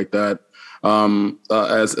stuff like that.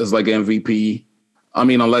 As like MVP. I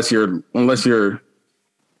mean, unless you're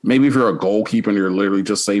maybe if you're a goalkeeper and you're literally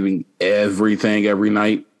just saving everything every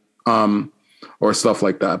night, or stuff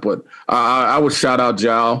like that. But I would shout out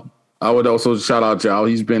João. I would also shout out João.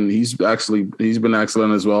 He's been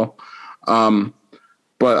excellent as well.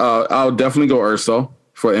 But I'll definitely go Urso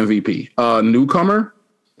for MVP. Newcomer,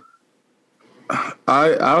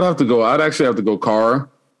 I'd actually have to go Carr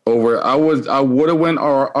over. I would have went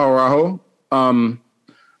Araujo.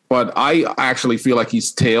 But I actually feel like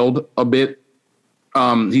he's tailed a bit.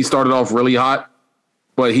 He started off really hot,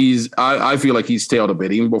 but I feel like he's tailed a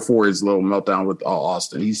bit even before his little meltdown with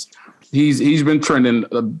Austin. He's been trending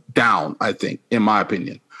down, I think, in my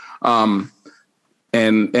opinion. And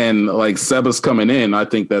like Seba's coming in, I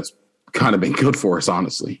think that's kind of been good for us,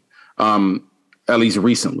 honestly. At least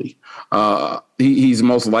recently. He's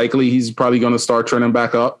most likely he's probably going to start trending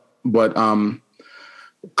back up, but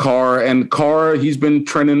Carr, he's been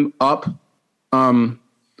trending up.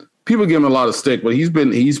 People give him a lot of stick, but he's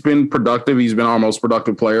been productive. He's been our most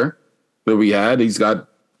productive player that we had. He's got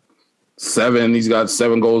 7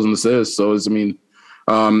 goals and assists. So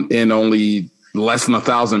in only less than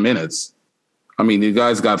 1,000 minutes. I mean, the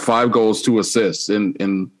guy's got 5 goals, 2 assists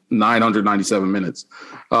in 997 minutes.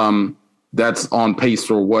 That's on pace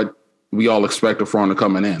for what we all expected for him to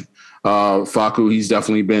coming in. Facu, he's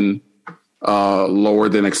definitely been lower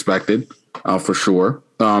than expected, for sure.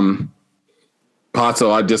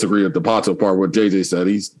 Pato, I disagree with the Pato part. What JJ said,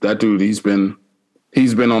 he's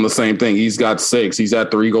been on the same thing. He's got 6. He's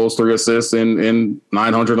had 3 goals, 3 assists in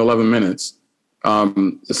 911 minutes.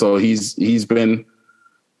 So he's just been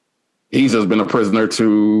a prisoner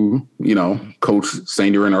to coach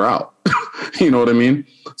saying you're in or out. You know what I mean?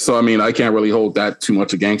 So I can't really hold that too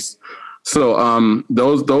much against. So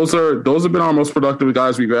those have been our most productive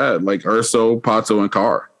guys we've had, like Urso, Pato, and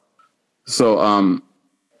Carr. So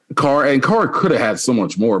Carr could have had so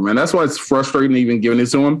much more, man. That's why it's frustrating even giving it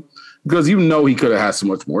to him, because he could have had so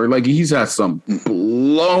much more. Like, he's had some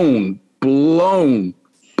blown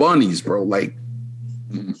bunnies, bro. Like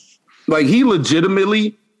he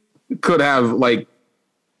legitimately could have like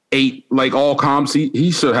 8, like all comps.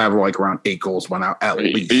 He should have like around 8 goals by now at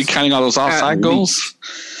least. Are you counting all those offside goals?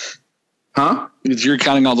 Huh? You're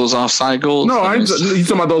counting all those offside goals? No, you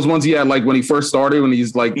talking about those ones he had like when he first started, when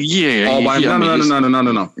he's like, No,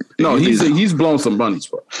 he's blown some bunnies,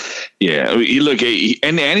 bro. Yeah,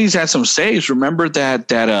 and he's had some saves. Remember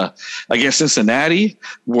that against Cincinnati,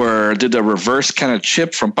 where did the reverse kind of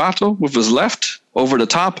chip from Pato with his left over the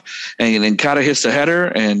top, and then Kara hits the header,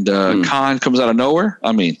 and Khan comes out of nowhere.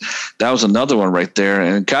 I mean, that was another one right there.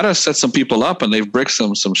 And Kara set some people up, and they've bricked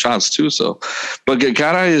some shots too. So, but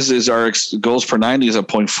Kara is our goals per 90 is at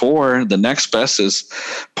 0.4. The next best is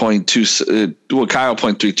 0.2. Kyle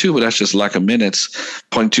 0.32, but that's just lack of minutes.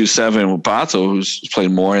 0.27 with Pato, who's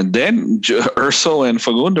played more, and then Urso and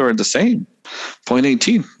Fagundo are the same.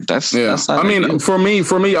 0.18. That's not I mean, for me,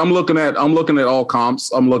 I'm looking at all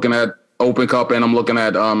comps. I'm looking at Open Cup, and I'm looking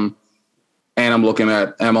at MLS.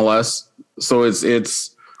 So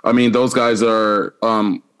it's I mean, those guys are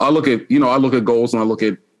I look at goals, and I look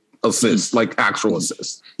at assists, like actual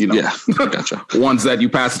assists, Yeah, gotcha. Ones that you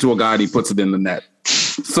pass it to a guy and he puts it in the net.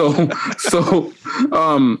 So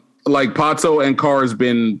like Pato and Carr has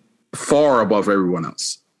been far above everyone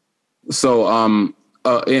else. So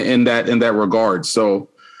in that regard. So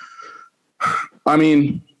I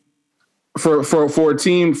mean, for a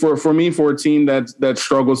team that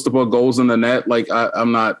struggles to put goals in the net, like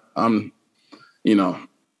I'm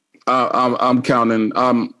counting.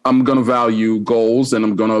 I'm gonna value goals, and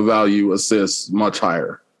I'm gonna value assists much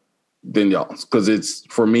higher than y'all, because it's,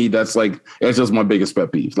 for me, it's just my biggest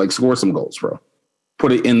pet peeve. Like, score some goals, bro.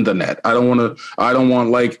 Put it in the net. I don't want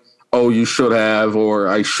like, oh, you should have, or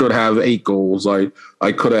I should have 8 goals. I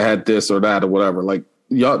could have had this or that or whatever. Like,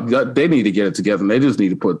 y'all, they need to get it together. And they just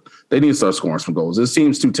need to start scoring some goals. This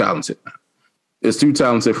team's too talented, man. It's too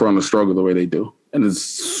talented for them to struggle the way they do, and it's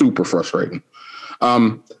super frustrating.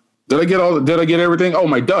 Did I get everything? Oh,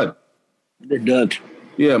 my dud. Your dud.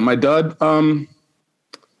 Yeah, my dud.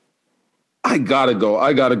 I gotta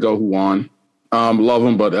go Juan. Love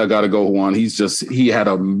him, but I gotta go Juan. He had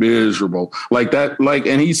a miserable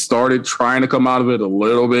and he started trying to come out of it a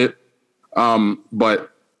little bit. But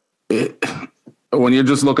when you're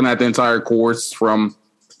just looking at the entire course from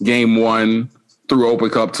game 1 through Open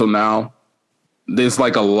Cup till now, there's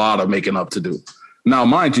like a lot of making up to do. Now,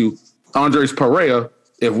 mind you, Andres Pereira,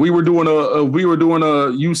 if we were doing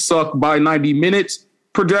a you suck by 90 minutes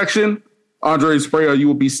projection, Andres Pereira, you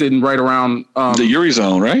would be sitting right around the Yuri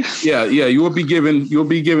zone, right? Yeah. You would be giving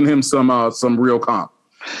him some real comp.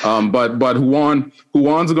 But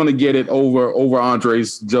Juan's going to get it over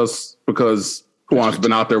Andres, just because Juan's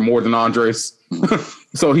been out there more than Andres.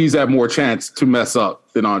 So he's had more chance to mess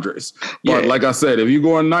up than Andres. But like I said, if you're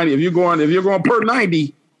going per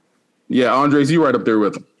 90, yeah, Andres, you right up there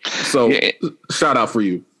with him. So shout out for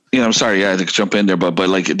you. I'm sorry, I had to jump in there, but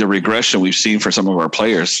like the regression we've seen for some of our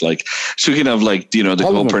players, like speaking of the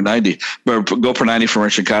goal per 90, but goal per 90 from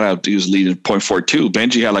Richard Cara, he was leading 0.42.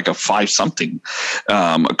 Benji had like a 5 something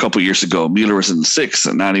a couple of years ago. Mueller was in the 6,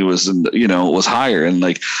 and now he was was higher, and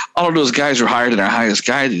like all of those guys were higher than our highest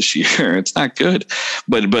guy this year. It's not good,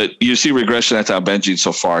 but you see regression at Benji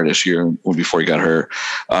so far this year before he got hurt.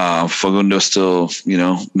 Fagundo still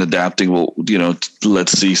adapting.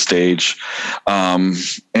 Let's see stage.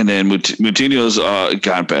 And then Moutinho's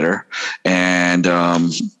got better, and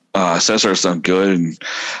Cesar's done good, and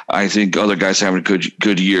I think other guys are having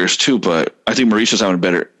good years too. But I think Mauricio's having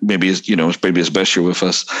better, maybe his best year with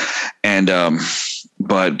us, and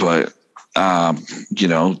but Juan and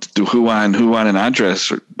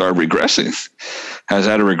Andres are regressing. Has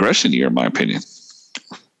had a regression year, in my opinion,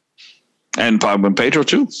 and Pedro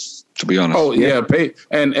too. To be honest. Oh yeah,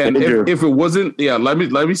 and if it wasn't, let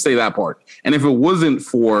me say that part. And if it wasn't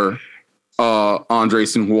for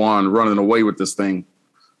Andres and Juan running away with this thing,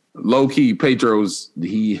 low key, Pedro's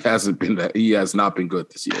he has not been good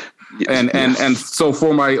this year. Yes, and so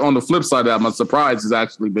on the flip side of that, my surprise has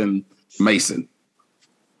actually been Mason,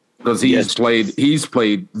 because he's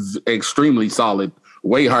played extremely solid.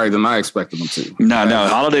 Way higher than I expected him to. No,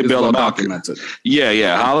 Holiday bailed him out.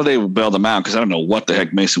 Yeah, Holiday bailed him out because I don't know what the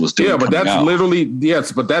heck Mason was doing. Yeah, but that's literally the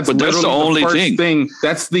only thing.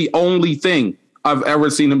 That's the only thing I've ever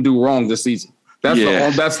seen him do wrong this season. That's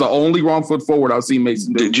the only wrong foot forward I've seen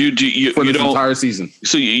Mason do for this entire season.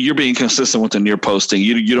 So you're being consistent with the near posting.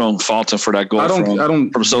 You don't fault him for that goal. I don't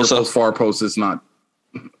from Sosa. Those far posts is not.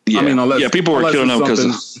 Yeah, I mean, people were killing him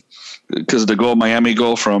because the Miami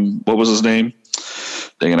goal from what was his name?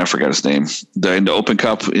 Dang it, I forgot his name. In the Open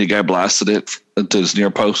Cup, the guy blasted it to his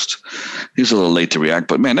near post. He was a little late to react,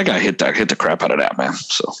 but man, that guy hit the crap out of that, man.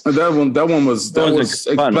 So that one was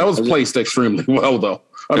placed extremely well, though.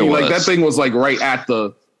 I mean, like that thing was like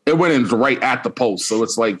it went in right at the post. So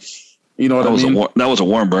it's like, you know what I mean? That was a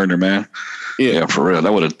warm burner, man. Yeah, for real.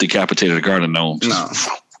 That would have decapitated a Garden Gnome. No.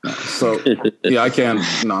 So yeah, I can't.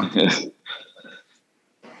 No.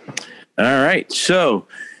 All right, so.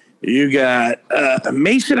 You got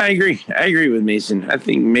Mason. I agree with Mason. I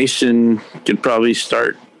think Mason could probably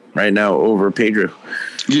start right now over Pedro.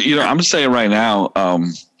 You know, I'm saying right now,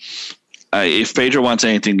 if Pedro wants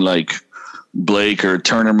anything like Blake or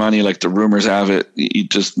Turner money, like the rumors have it, you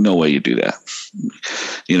just no way you do that.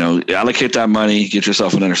 You know, allocate that money, get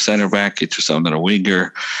yourself another center back, get yourself another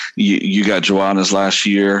winger. You got Joanna's last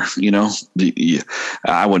year. You know,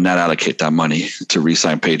 I would not allocate that money to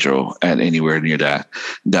re-sign Pedro at anywhere near that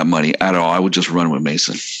money at all. I would just run with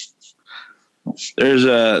Mason. There's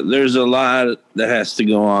a lot that has to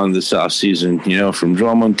go on this offseason, you know, from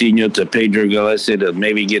João Moutinho to Pedro Gallese to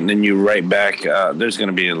maybe getting a new right back. There's going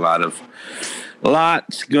to be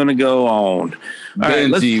lots going to go on.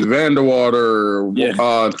 Benji, Vanderwater,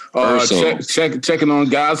 checking on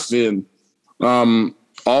Gaston,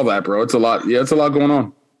 all that, bro. It's a lot. Yeah, it's a lot going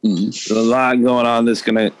on. Mm-hmm. A lot going on that's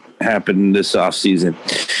going to happen this offseason.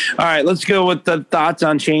 All right, let's go with the thoughts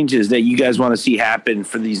on changes that you guys want to see happen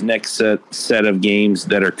for these next set of games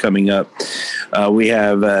that are coming up. We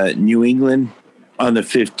have New England on the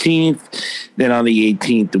 15th. Then on the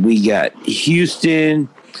 18th, we got Houston.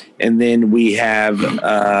 And then we have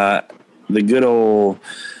the good old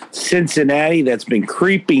Cincinnati that's been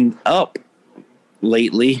creeping up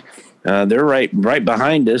lately. They're right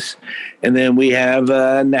behind us. And then we have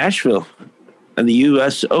Nashville and the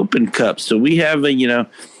U.S. Open Cup. So we have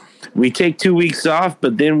we take 2 weeks off,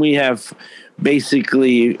 but then we have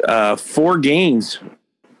basically 4 games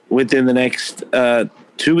within the next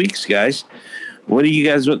 2 weeks, guys. What do you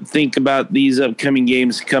guys think about these upcoming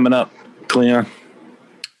games coming up, Cleon?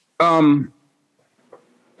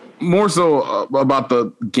 More so about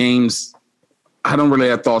the games. I don't really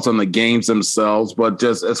have thoughts on the games themselves, but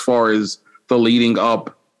just as far as the leading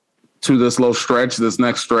up to this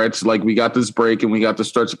next stretch, like we got this break and we got the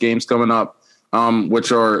stretch of games coming up,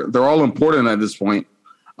 they're all important at this point.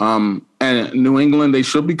 And New England, they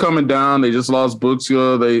should be coming down. They just lost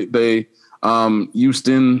Buxia. They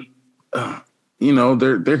Houston,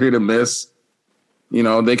 they're here to miss. You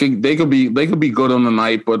know, they could be good on the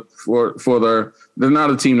night, but they're not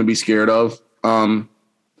a team to be scared of.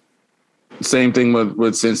 Same thing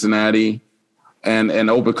with Cincinnati and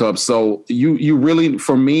Open Cup. So you really,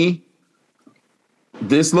 for me,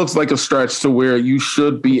 this looks like a stretch to where you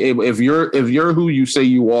should be able, if you're who you say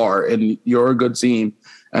you are and you're a good team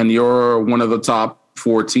and you're one of the top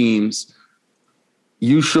 4 teams,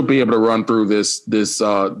 you should be able to run through this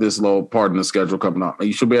little part in the schedule coming up.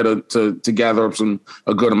 You should be able to gather up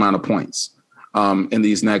a good amount of points in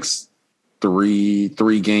these next three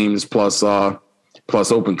games plus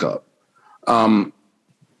Open Cup.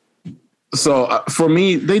 So for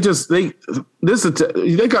me, they got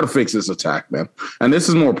to fix this attack, man. And this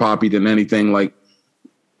is more Poppy than anything. Like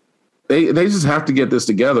they just have to get this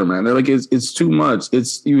together, man. They're like it's too much.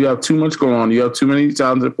 You have too much going on. You have too many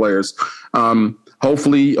talented players.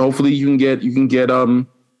 Hopefully you can get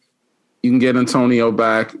Antonio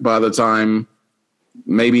back by the time,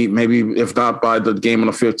 maybe if not by the game on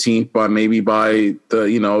the 15th, but maybe by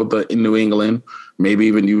the New England, maybe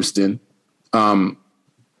even Houston. But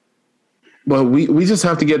we just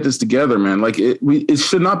have to get this together, man. Like it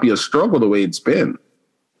should not be a struggle the way it's been.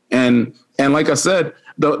 And like I said,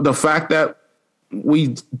 the fact that we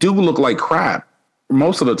do look like crap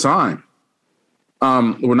most of the time.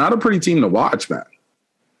 We're not a pretty team to watch, man.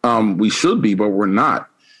 We should be, but we're not.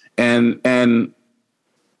 And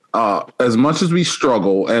as much as we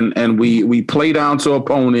struggle and we play down to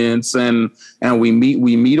opponents and we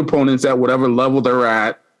meet opponents at whatever level they're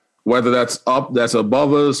at, whether that's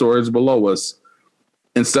above us or it's below us,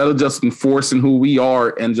 instead of just enforcing who we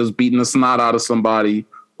are and just beating the snot out of somebody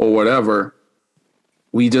or whatever,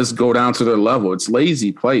 we just go down to their level. It's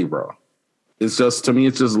lazy play, bro. To me,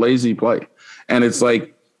 it's just lazy play. And it's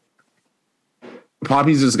like,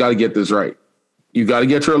 Poppy's just got to get this right. You got to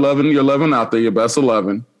get your 11 out there, your best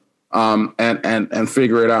 11, and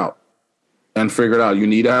figure it out. You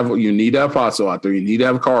need to have Paso out there. You need to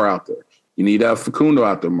have Carr out there. You need to have Facundo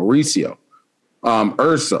out there, Mauricio,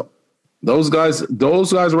 Urso. Those guys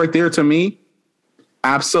right there, to me,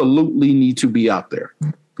 absolutely need to be out there.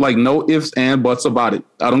 Like, no ifs and buts about it.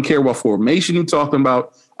 I don't care what formation you're talking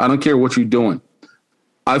about. I don't care what you're doing.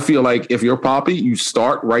 I feel like if you're Poppy, you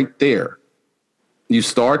start right there. You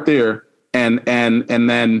start there, and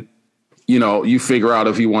then, you know, you figure out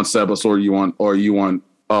if you want Sebas or you want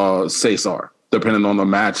Cesar, depending on the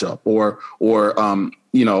matchup, or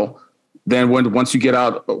you know, then once you get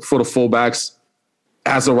out for the fullbacks,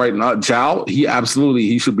 as of right now, Jao,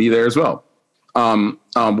 he should be there as well.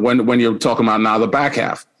 When you're talking about now the back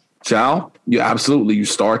half, Jao, you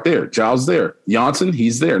start there. Jao's there. Janssen,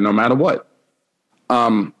 he's there no matter what.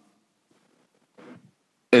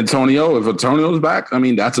 Antonio, if Antonio's back, I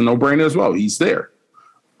mean, that's a no-brainer as well. He's there.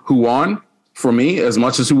 Juan, for me, as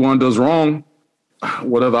much as Juan does wrong,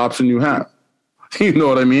 what other option you have? You know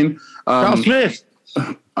what I mean? Kyle Smith.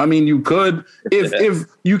 I mean, you could, if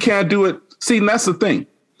you can't do it. See, and that's the thing.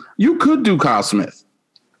 You could do Kyle Smith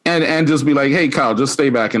and just be like, hey, Kyle, just stay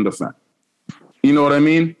back and defend. You know what I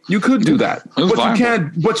mean? You could do that.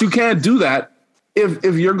 But you can't do that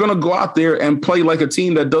if you're going to go out there and play like a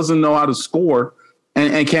team that doesn't know how to score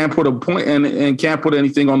and can't put a point and can't put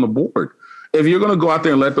anything on the board. If you're going to go out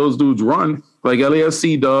there and let those dudes run like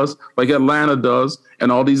LAFC does, like Atlanta does,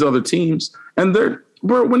 and all these other teams, and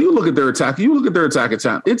when you look at their attack,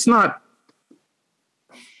 it's not.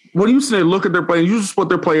 When you say look at their players, you just put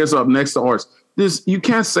their players up next to ours. You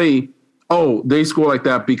can't say, oh, they score like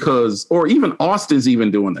that because, or even Austin's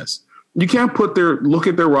even doing this. You can't look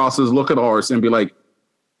at their rosters, look at ours, and be like,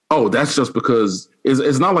 oh, that's just because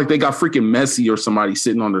it's not like they got freaking Messi or somebody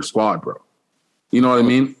sitting on their squad, bro. You know what I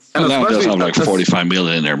mean? And that does have like 45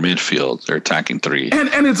 million in their midfield. They're attacking three.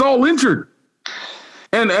 And it's all injured.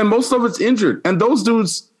 And most of it's injured. And those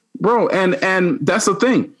dudes, bro, and that's the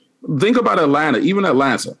thing. Think about Atlanta, even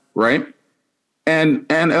Atlanta, right? And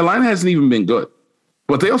Atlanta hasn't even been good.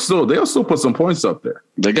 But they'll still put some points up there.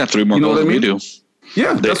 They got 3 more goals than we do.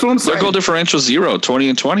 Yeah, that's what I'm saying. Their goal differential 0, 20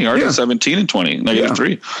 and 20. Ours is 17 and 20, negative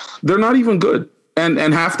 3. They're not even good. And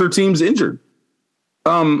half their team's injured.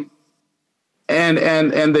 And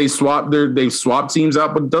they swap teams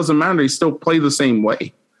out, but it doesn't matter. They still play the same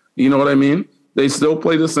way. You know what I mean? They still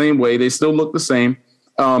play the same way. They still look the same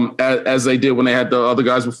as they did when they had the other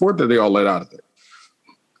guys before that they all let out of there.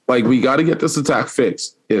 Like, we got to get this attack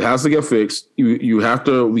fixed. It has to get fixed. We have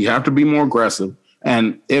to be more aggressive.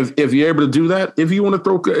 And if you're able to do that, if you want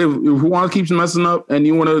to if Juan keeps messing up and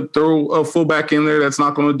you want to throw a fullback in there that's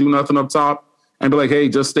not going to do nothing up top and be like, hey,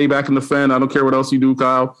 just stay back and defend. I don't care what else you do,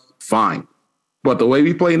 Kyle. Fine. But the way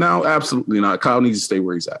we play now, absolutely not. Kyle needs to stay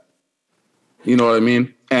where he's at. You know what I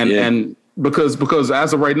mean? And because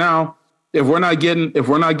as of right now, if we're not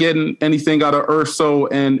getting anything out of Urso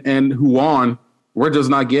and Juan, we're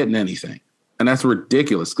just not getting anything. And that's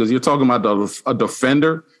ridiculous because you're talking about a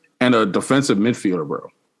defender and a defensive midfielder, bro.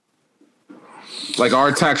 Like, our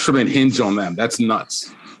attack shouldn't hinge on them. That's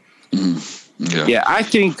nuts. Yeah, I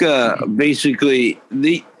think basically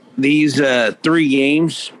these 3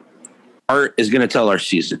 games is going to tell our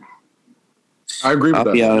season. I agree with that.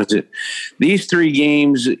 I'll be honest with you. These 3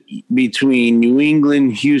 games between New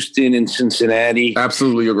England, Houston, and Cincinnati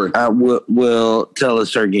absolutely agree. Will tell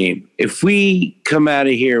us our game. If we come out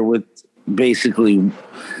of here with basically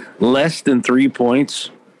less than 3 points,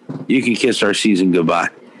 you can kiss our season goodbye.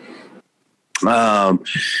 But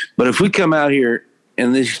if we come out here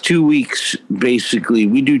and these 2 weeks, basically,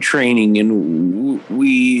 we do training and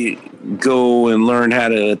we go and learn how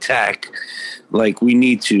to attack like we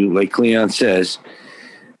need to, like Cleon says,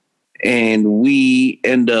 and we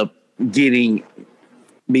end up getting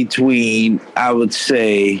between, I would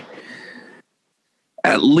say,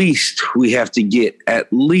 at least we have to get at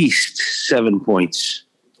least 7 points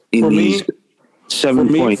in these 7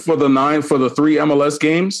 points. For the 3 MLS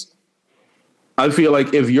games, I feel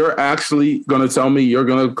like if you're actually going to tell me you're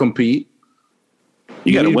going to compete,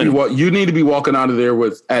 you got to win. You need to be walking out of there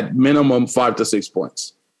with at minimum 5 to 6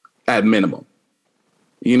 points. At minimum.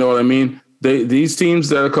 You know what I mean? These teams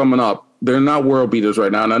that are coming up, they're not world beaters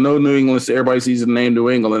right now. And I know New England, everybody sees the name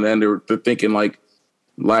New England and they're thinking like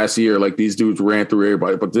last year, like these dudes ran through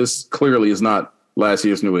everybody. But this clearly is not last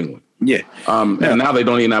year's New England. Yeah. And now they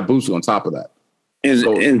don't even have Boosie on top of that.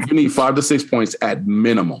 So you need 5 to 6 points at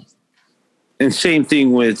minimum. And same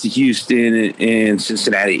thing with Houston and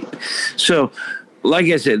Cincinnati. So, like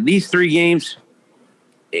I said, these 3 games,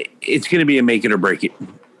 it's going to be a make it or break it.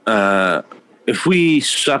 If we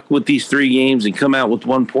suck with these 3 games and come out with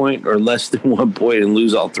 1 point or less than 1 point and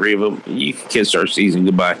lose all 3 of them, you can kiss our season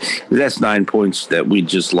goodbye. That's 9 points that we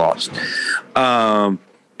just lost. And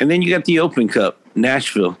then you got the Open Cup,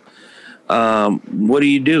 Nashville. What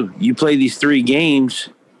do? You play these 3 games,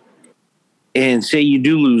 and say you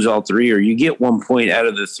do lose all three, or you get 1 point out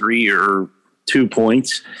of the 3 or 2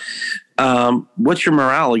 points, what's your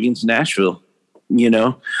morale against Nashville? You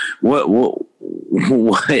know, what?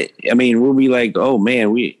 I mean, we'll be like, oh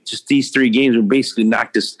man, we just these 3 games will basically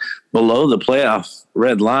knocked us below the playoff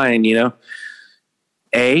red line. You know,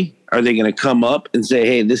 are they going to come up and say,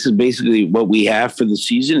 hey, this is basically what we have for the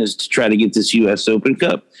season is to try to get this U.S. Open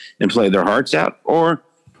Cup and play their hearts out, or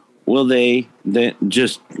will they then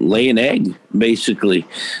just lay an egg, basically?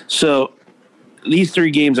 So these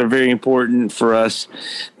 3 games are very important for us,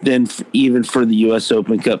 then even for the U.S.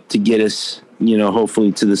 Open Cup to get us, you know,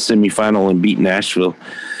 hopefully to the semifinal and beat Nashville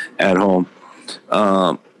at home.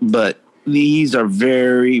 But these are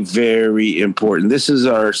very, very important. This is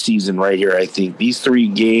our season right here, I think. These 3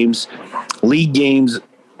 games, league games,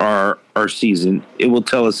 are our season. It will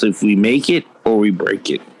tell us if we make it or we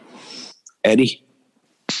break it. Eddie?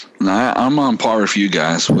 I'm on par with you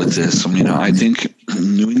guys with this. I mean, I think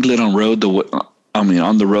New England on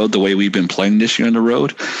the road, the way we've been playing this year on the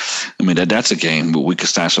road, I mean, that's a game we could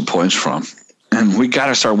stash some points from. And we got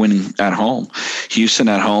to start winning at home. Houston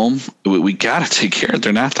at home, we got to take care.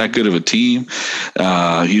 They're not that good of a team.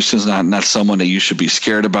 Houston's not someone that you should be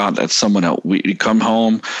scared about. That's someone that we come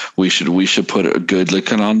home, we should put a good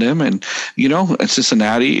licking on them. And, you know,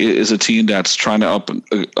 Cincinnati is a team that's trying to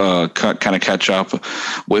kind of catch up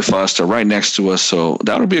with us. They're right next to us. So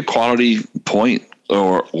that would be a quality point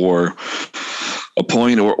or a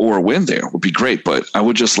point or a win there would be great, but I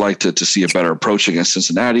would just like to see a better approach against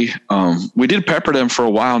Cincinnati. We did pepper them for a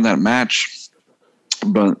while in that match,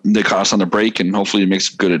 but they caught us on the break, and hopefully make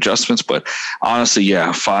some good adjustments. But honestly,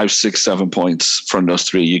 yeah, 5, 6, 7 points from those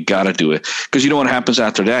 3, you got to do it, because you know what happens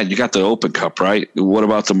after that. You got the Open Cup, right? What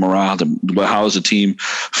about the morale? How is the team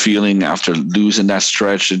feeling after losing that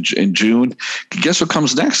stretch in June? Guess what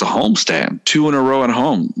comes next? A homestand, 2 in a row at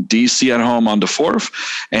home. DC at home on the 4th,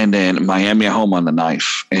 and then Miami at home on the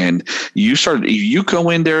 9th. And you go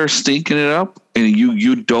in there stinking it up, and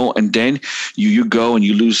you don't, and then you go and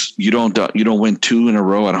you lose. You don't win 2 in a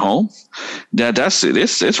row at home. That's it.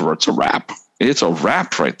 It's a wrap. It's a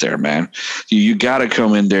wrap right there, man. You got to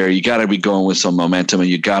come in there. You got to be going with some momentum, and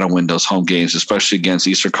you got to win those home games, especially against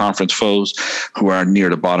Eastern Conference foes who are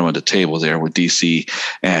near the bottom of the table there with DC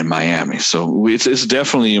and Miami. So it's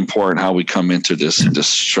definitely important how we come into this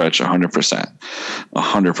stretch.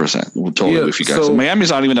 100%. We're totally with you guys. So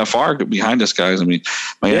Miami's not even that far behind us, guys. I mean,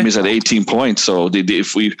 Miami's at 18 points. So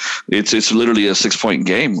it's literally a 6-point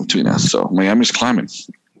game between us. So Miami's climbing.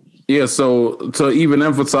 Yeah, so to even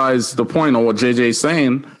emphasize the point on what JJ's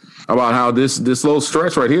saying about how this little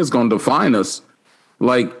stretch right here is going to define us,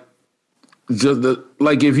 like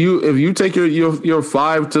if you take your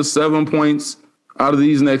 5 to 7 points out of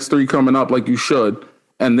these next 3 coming up, like you should,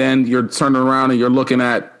 and then you're turning around and you're looking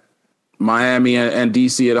at Miami and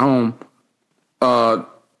DC at home,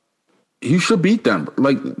 you should beat them.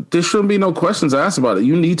 Like, there shouldn't be no questions asked about it.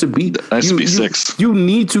 You need to beat. That should be 6.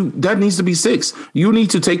 That needs to be 6. You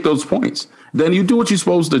need to take those points. Then you do what you're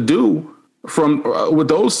supposed to do from with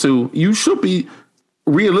those 2. You should be,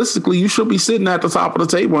 realistically, you should be sitting at the top of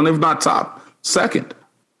the table, and if not top, second.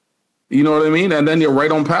 You know what I mean? And then you're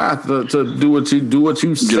right on path to do what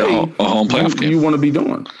you say a home playoff game you want to be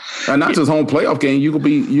doing, and not just home playoff game.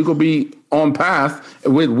 You could be on path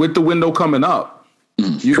with the window coming up.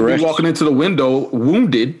 You could be walking into the window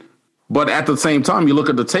wounded, but at the same time, you look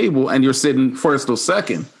at the table and you're sitting first or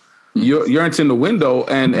second. You're entering the window,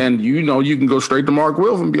 and you know you can go straight to Mark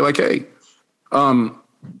Wilf and be like, "Hey,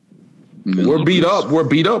 we're beat up.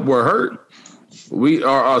 We're hurt.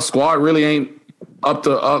 Our squad really ain't up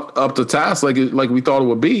to task like we thought it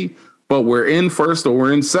would be. But we're in first or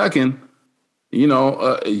we're in second. You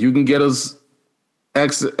know, you can get us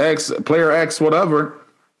X player X whatever."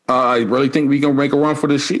 I really think we can make a run for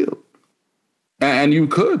this shield. And you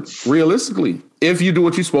could, realistically, if you do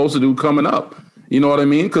what you're supposed to do coming up. You know what I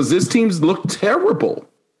mean? Because this team's looked terrible.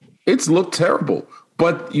 It's looked terrible.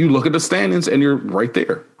 But you look at the standings and you're right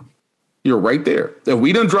there. You're right there. If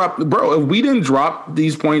we didn't drop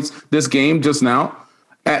these points, this game just now,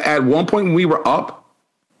 at one point when we were up,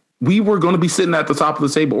 we were going to be sitting at the top of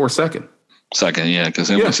the table or second. Second, yeah, because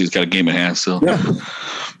NYC's got a game in hand still.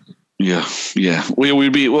 Yeah.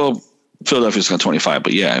 We'd be, Philadelphia's got 25,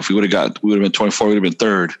 but yeah, if we would have been 24, we would have been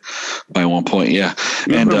third by 1 point. Yeah.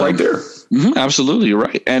 And right there. Absolutely. You're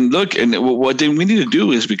right. And look, and what we need to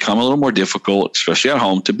do is become a little more difficult, especially at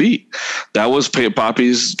home, to beat. That was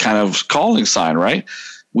Poppy's kind of calling sign, right?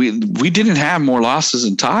 we didn't have more losses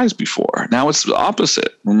and ties before. Now it's the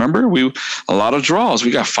opposite. Remember, a lot of draws.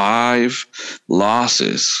 We got 5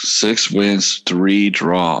 losses, 6 wins, 3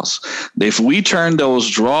 draws. If we turn those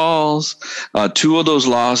draws, 2 of those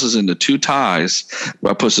losses into 2 ties,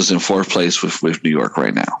 that puts us in 4th place with New York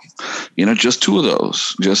right now. Just 2 of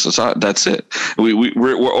those. That's it.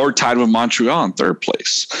 We're tied with Montreal in 3rd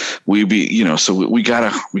place. So we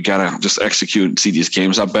gotta just execute and see these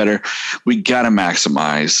games out better. We gotta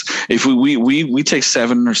maximize. If we take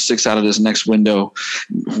 7 or 6 out of this next window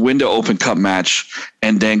Open Cup match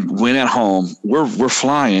and then win at home, we're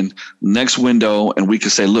flying next window, and we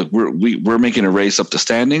could say, look, we're making a race up the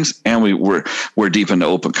standings, and we're deep in the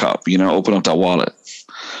Open Cup. Open up that wallet.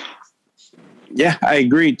 Yeah, I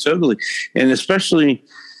agree totally, and especially,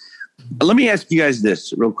 let me ask you guys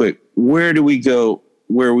this real quick: where do we go?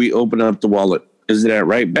 Where we open up the wallet? Is it at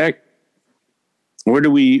right back? Where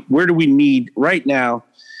do we need right now?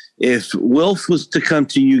 If Wilf was to come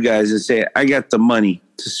to you guys and say, I got the money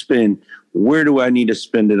to spend, where do I need to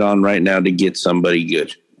spend it on right now to get somebody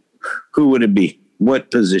good? Who would it be?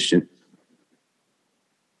 What position?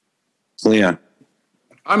 Leon.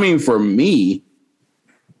 I mean, for me,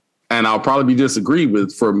 and I'll probably be disagreed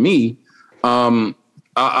with, for me, I'm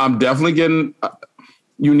definitely getting,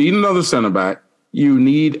 you need another center back.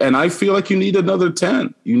 And I feel like you need another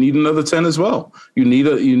 10. You need another 10 as well. You need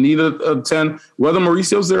a 10, whether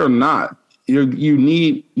Mauricio's there or not. You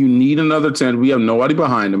need another 10. We have nobody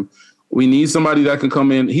behind him. We need somebody that can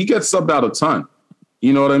come in. He gets subbed out a ton.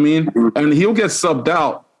 You know what I mean? And he'll get subbed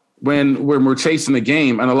out when we're chasing the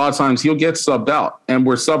game. And a lot of times he'll get subbed out, and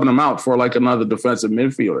we're subbing him out for like another defensive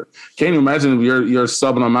midfielder. Can you imagine if you're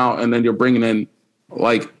subbing him out and then you're bringing in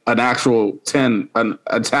like an actual 10, an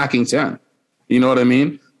attacking 10? You know what I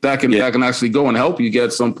mean? That can actually go and help you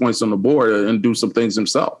get some points on the board and do some things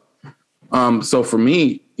himself. So for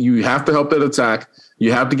me, you have to help that attack.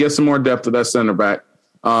 You have to get some more depth to that center back.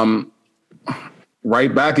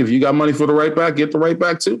 Right back, if you got money for the right back, get the right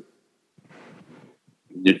back too.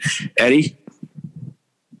 Eddie?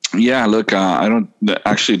 Yeah, look, I don't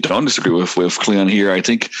disagree with Cleon here. I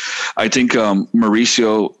think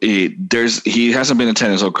Mauricio, he hasn't been a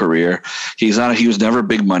 10 his whole career. He was never a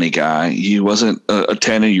big money guy. He wasn't a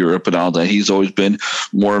 10 in Europe and all that. He's always been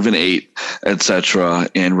more of an 8, etc.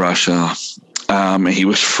 in Russia. And he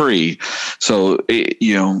was free. So,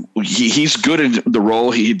 he's good in the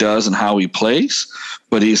role he does and how he plays,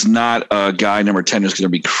 but he's not a guy number 10 who's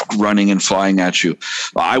going to be running and flying at you.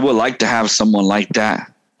 I would like to have someone like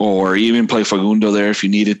that, or even play Facundo there if you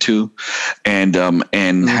needed to, and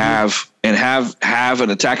have an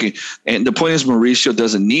attacking. And the point is, Mauricio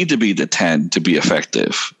doesn't need to be the 10 to be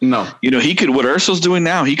effective. No, he could, what Ursul's doing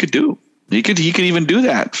now, he could do. He could even do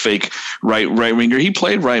that fake right winger. He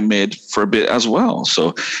played right mid for a bit as well,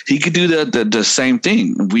 so he could do the same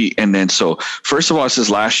thing. So first of all, it's his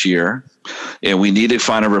last year, and we need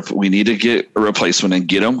to get a replacement and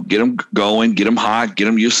get him going, get him hot, get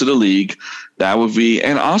him used to the league. That would be,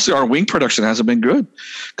 and honestly, our wing production hasn't been good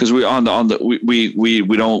because we got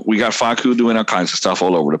Facu doing all kinds of stuff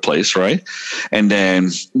all over the place, right? And then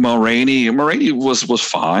Mulraney was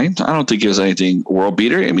fine. I don't think he was anything world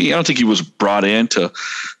beater. I mean, I don't think he was brought in to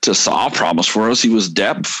solve problems for us. He was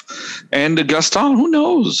depth. And Gaston, who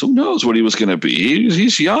knows what he was going to be?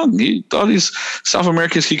 He's young. He thought these South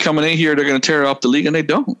Americans keep coming in here, they're going to tear up the league, and they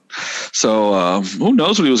don't. So who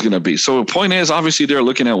knows what he was going to be? So the point is, obviously, they're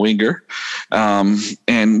looking at winger.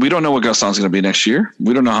 And we don't know what Gaston's going to be next year.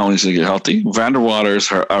 We don't know how he's going to get healthy. Van der Water is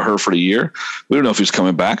hurt for the year. We don't know if he's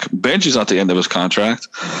coming back. Benji's at the end of his contract,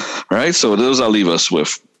 right? So those I'll leave us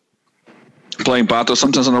with. Playing Pato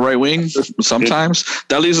sometimes on the right wing, sometimes.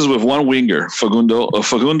 That leaves us with one winger, Facundo and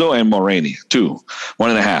Mulraney, 2,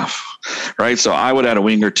 1.5. Right, so I would add a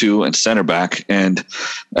winger 2 and center back, and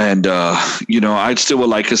I'd still would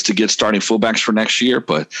like us to get starting fullbacks for next year,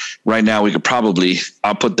 but right now we could probably,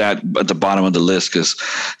 I'll put that at the bottom of the list because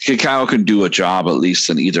Kyle can do a job at least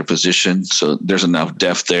in either position, so there's enough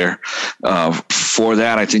depth there. For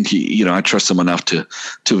that, I think I trust him enough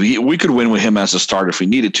we could win with him as a starter if we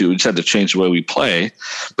needed to. We just had to change the way we play,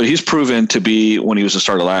 but he's proven to be, when he was a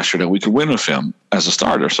starter last year, that we could win with him as a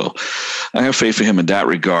starter. So I have faith in him in that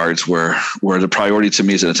regards, where the priority to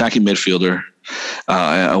me is an attacking midfielder,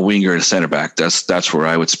 a winger, and a center back. That's where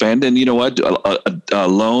I would spend. And you know what? A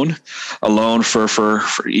loan for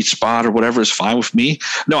each spot or whatever is fine with me.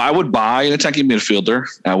 No, I would buy an attacking midfielder.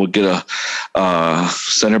 I would get a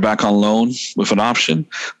center back on loan with an option.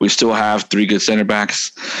 We still have 3 good center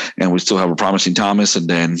backs, and we still have a promising Thomas, and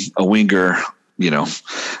then a winger.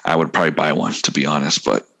 I would probably buy one, to be honest,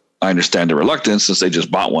 but I understand the reluctance since they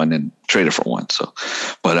just bought one and traded for one. So,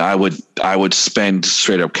 but I would spend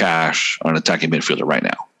straight up cash on an attacking midfielder right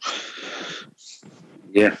now.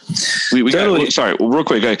 Yeah. We got real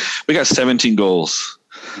quick. We got 17 goals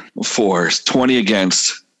for 20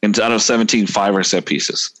 against, and out of 17, 5 are set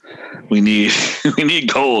pieces. We need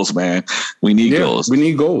goals, man. We need goals. We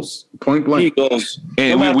need goals. Point blank. We need goals.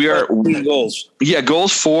 And we need goals. Yeah,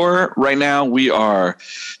 goals for right now. We are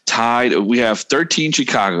tied. We have 13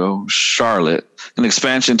 Chicago, Charlotte, an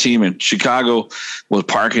expansion team, and Chicago was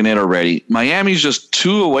parking it already. Miami's just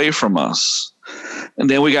 2 away from us. And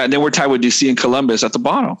then we're tied with DC and Columbus at the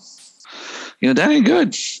bottom. That ain't good.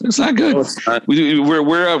 It's not good. No, it's not.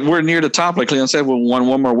 We're near the top, like Leon said. With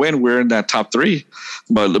one more win, we're in that top 3.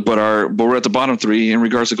 But we're at the bottom 3 in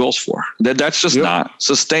regards to goals for. That's just not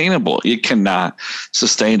sustainable. You cannot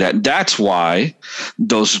sustain that. That's why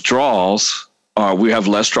those draws we have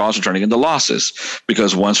less draws turning into losses,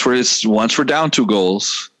 because once we're down 2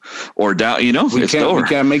 goals. Or down, it's over. We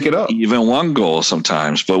can't make it up. Even 1 goal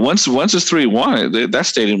sometimes, but once it's 3-1, that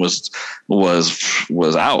stadium was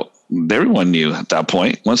out. Everyone knew at that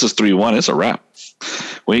point. Once it's 3-1, it's a wrap.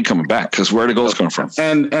 We ain't coming back, because where are the goals coming from?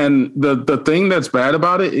 And the thing that's bad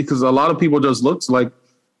about it, because a lot of people just looks like,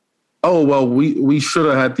 oh well, we should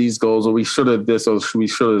have had these goals, or we should have this, or we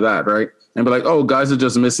should have that, right? And be like, oh, guys are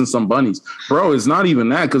just missing some bunnies, bro. It's not even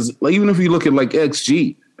that, because even if you look at like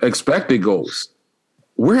XG, expected goals,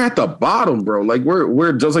 we're at the bottom, bro. Like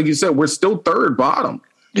we're just like you said, we're still 3rd bottom.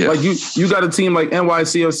 Yeah. Like you got a team like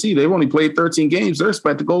NYCFC. They've only played 13 games. Their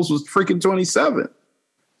expected goals was freaking 27.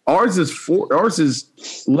 Ours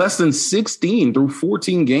is less than 16 through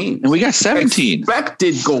 14 games. And we got 17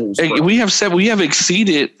 expected goals. Bro. We have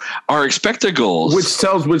exceeded our expected goals, which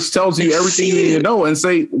tells you everything you need to know, and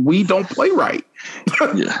say we don't play right.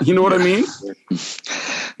 Yeah. You know what I mean?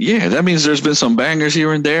 Yeah, that means there's been some bangers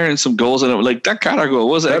here and there, and some goals, and like that kind of goal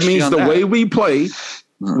was. That means the way we play,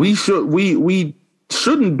 we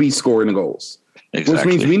shouldn't be scoring goals. Exactly. Which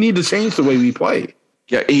means we need to change the way we play.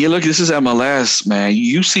 Yeah, look, this is MLS, man.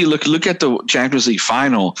 You see, look at the Champions League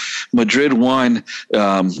final. Madrid won.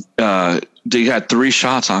 They had 3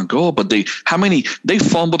 shots on goal, but they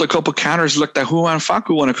fumbled a couple counters. Looked at Juan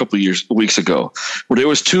Facu won a couple weeks ago, where there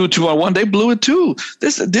was 2-on-1. They blew it too.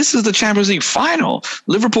 This is the Champions League final.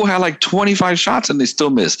 Liverpool had like 25 shots and they still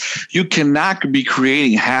missed. You cannot be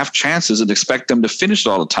creating half chances and expect them to finish it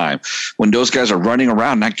all the time when those guys are running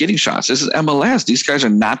around not getting shots. This is MLS. These guys are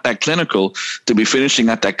not that clinical to be finishing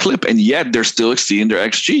at that clip, and yet they're still exceeding their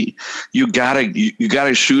XG. You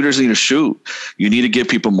gotta shooters need to shoot. You need to give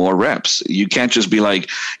people more reps. You can't just be like,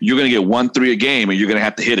 you're going to get 1-3 a game and you're going to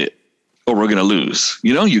have to hit it or we're going to lose.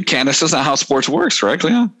 You can't. That's just not how sports works, right,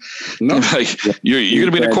 Cleon? No. Like, you're going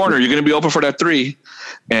to be in the corner. You're going to be open for that 3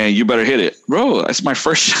 and you better hit it. Bro, that's my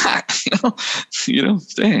first shot.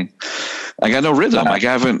 Dang. I got no rhythm. I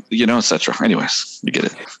haven't, et cetera. Anyways, you get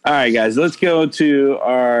it. All right, guys, let's go to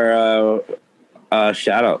our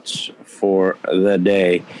shout outs for the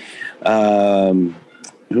day. Who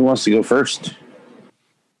wants to go first?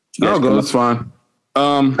 I'll go. That's fine.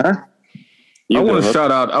 I want to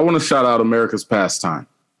shout out America's Pastime.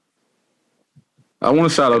 I want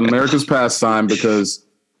to shout out America's Pastime because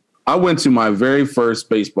I went to my very first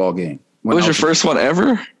baseball game. What was your first one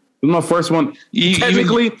ever? It was my first one.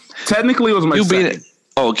 Technically, it was my second.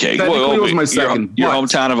 Okay. Technically, it was my second. Your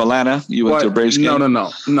hometown of Atlanta? You went to a Braves game?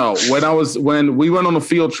 No. When we went on a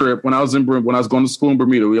field trip, when I was going to school in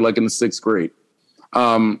Bermuda, we were like in the 6th grade.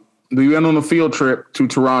 We went on a field trip to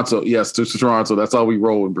Toronto. Yes, to Toronto. That's how we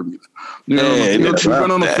roll in Bermuda. We went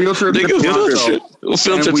on a field trip to Toronto.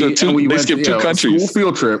 They skipped 2 countries. School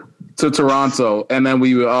field trip to Toronto, and then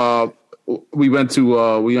we went to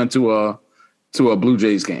a Blue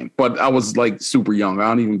Jays game. But I was like super young. I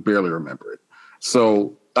don't even barely remember it,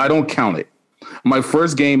 so I don't count it. My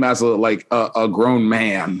first game as a grown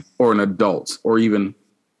man or an adult or even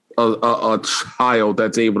a child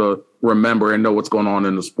that's able to remember and know what's going on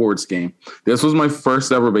in the sports game. This was my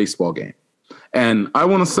first ever baseball game. And I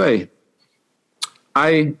want to say,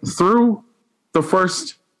 I threw the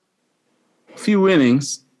first few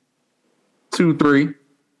innings, 2-3.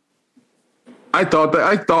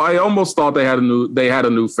 I almost thought they had a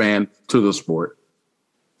new fan to the sport.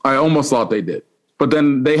 I almost thought they did. But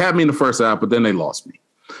then they had me in the first half, but then they lost me.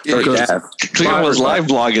 Cleon was live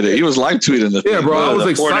blogging it. He was live tweeting it. Yeah, bro. I was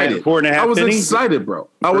excited. 4.5 I was excited, bro.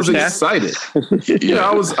 I was excited. Yeah,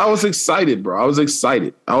 I was excited, bro. I was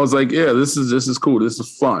excited. I was like, yeah, this is cool. This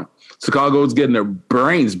is fun. Chicago's getting their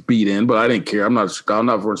brains beat in, but I didn't care. I'm not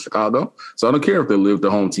from Chicago, so I don't care if the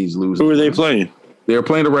home teams lose. Who are they playing? They were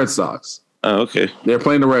playing the Red Sox. Oh, okay. They're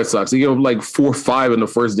playing the Red Sox. They gave up like 4-5 in the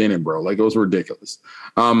first inning, bro. Like, it was ridiculous.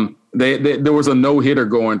 There was a no-hitter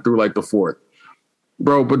going through like the fourth.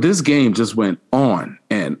 Bro, but this game just went on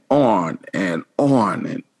and on and on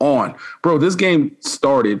and on. Bro, this game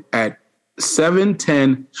started at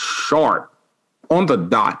 7:10 sharp on the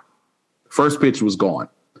dot. First pitch was gone.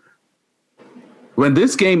 When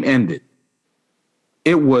this game ended,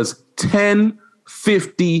 it was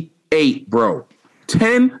 10:58, bro.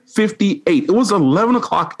 10:58. It was 11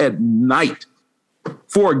 o'clock at night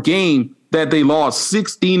for a game that they lost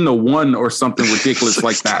 16-1 or something ridiculous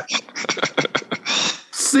like that.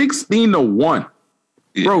 16-1.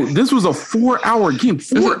 Bro, this was a 4-hour game.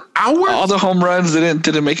 4 hours? All the home runs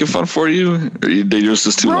didn't make it fun for you? Or they were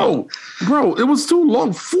just too long? Bro, it was too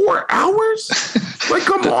long. 4 hours? Like,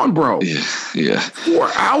 come on, bro. Yeah. 4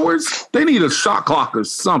 hours? They need a shot clock or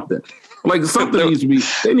something. Like, something needs to be,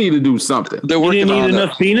 they need to do something. You didn't eat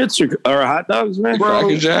enough peanuts or hot dogs, man? Bro,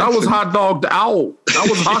 I was hot dogged out. I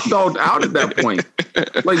was hot dogged out at that point.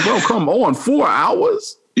 Like, bro, come on. 4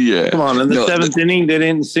 hours? Yeah. Come on. In the seventh inning, they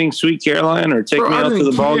didn't sing Sweet Caroline or take me out to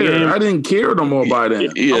the ball game. I didn't care no more by then.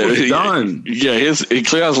 Yeah, I was done. Yeah,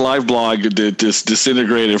 Cleon's live blog did this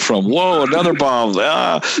disintegrated from, whoa, another bomb.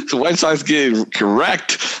 The White Sox get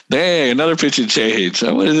correct. Dang, another pitching change.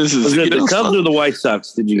 What is this? Was it the Cubs or the White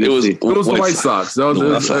Sox? Did you see? It was the White Sox. It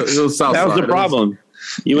was South That was the problem.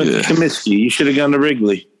 You went to Comiskey. You should have gone to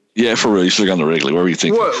Wrigley. Yeah, for real. You should have gone to Wrigley. What were you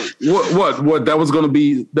thinking? What? That was going to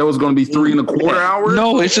be 3.25 hours?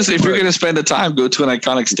 No, it's just if you're going to spend the time, go to an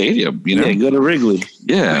iconic stadium. You know, go to Wrigley.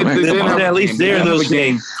 Yeah, at least there those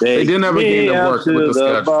games. They didn't have a game that worked with the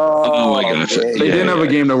schedule. Oh my gosh, they didn't have a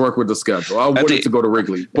game that worked with the schedule. I wanted to go to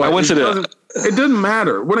Wrigley, but I went to it doesn't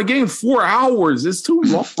matter. When a game 4 hours, it's too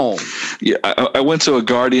long. Yeah, I went to a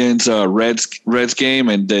Guardians Reds game,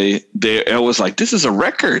 and I was like, this is a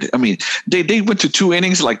record. I mean, they went to 2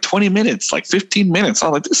 innings, like 20 minutes, like 15 minutes. I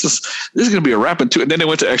was like, this is going to be a wrap in 2, and then they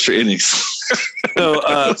went to extra innings. So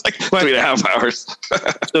like 3.5 hours.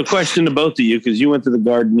 So question to both of you, because you went to the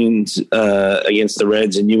Guardians against the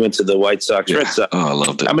Reds, and you went to the White Sox. Red Sox. Oh, I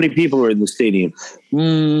loved it. How many people were in the stadium?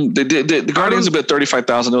 The Guardians about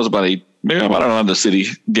 35,000. It was about 8. Maybe I don't know the city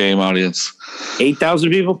game audience.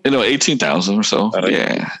 8,000 people? 18,000 or so.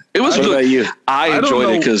 Yeah, it was. What about you? I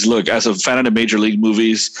enjoyed it because look, as a fan of the Major League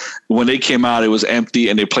movies, when they came out, it was empty,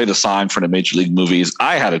 and they played a sign for the Major League movies.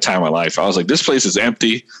 I had a time of my life. I was like, this place is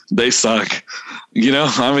empty. They suck. You know,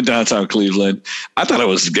 I'm in downtown Cleveland. I thought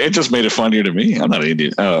it just made it funnier to me. I'm not an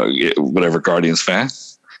Indian, whatever Guardians fan.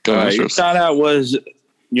 Your shout out was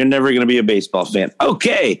you're never going to be a baseball fan.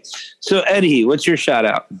 Okay, so Eddie, what's your shout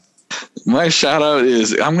out? My shout out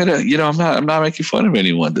is I'm not making fun of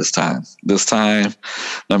anyone this time. Not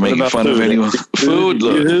making fun of anyone. Food,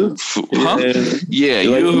 look, huh? Yeah,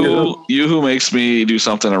 Yoo-hoo makes me do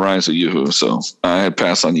something that rhymes with Yoo-hoo, so I had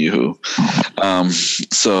passed on Yoo-hoo.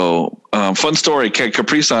 Fun story.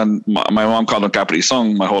 Capri Sun. My mom called them Capri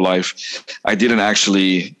Sun my whole life. I didn't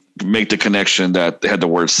actually make the connection that they had the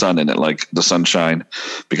word sun in it, like the sunshine,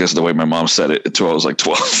 because of the way my mom said it until I was like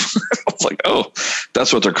 12. I was like, oh,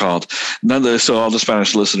 that's what they're called. So all the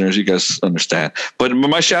Spanish listeners, you guys understand. But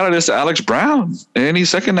my shout out is to Alex Brown. Any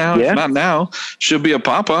second now, if not now, should be a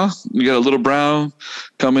papa. You got a little Brown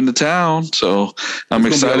coming to town. So I'm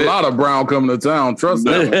excited. A lot of Brown coming to town. Trust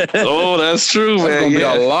me. Oh, that's true, man. There's going to be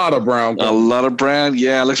a lot of Brown coming. A lot of Brown.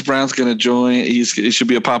 Yeah, Alex Brown's going to join. He should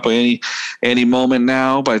be a papa any moment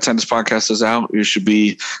now. By the time this podcast is out, there should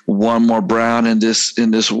be one more Brown in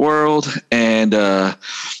this world. And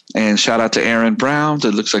shout out to Aaron Brown.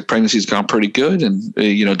 It looks like pregnancy's gone pretty good, and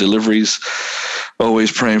deliveries.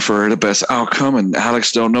 Always praying for the best outcome. And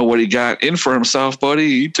Alex don't know what he got in for himself,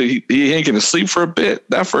 buddy. He ain't gonna sleep for a bit.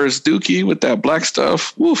 That first dookie with that black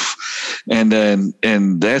stuff, woof. And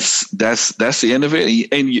that's the end of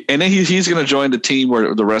it. And then he's gonna join the team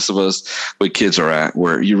where the rest of us with kids are at,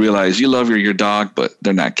 where you realize you love your dog, but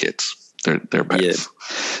they're not kids. They're pets. Yeah.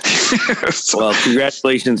 Well,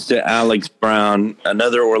 congratulations to Alex Brown,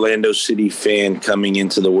 another Orlando City fan coming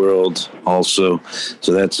into the world also.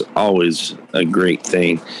 So that's always a great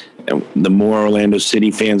thing. And the more Orlando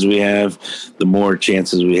City fans we have, the more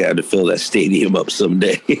chances we have to fill that stadium up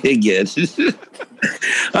someday again.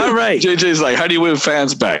 All right. JJ's like, how do you win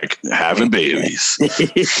fans back? Having babies.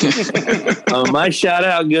 My shout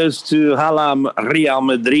out goes to Real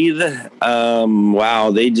Madrid.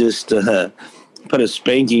 Wow, they just put a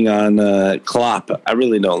spanking on Klopp. I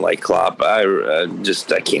really don't like Klopp. I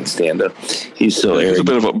can't stand him. He's so arrogant.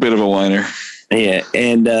 He's a bit of a whiner. Yeah,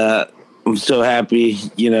 and I'm so happy.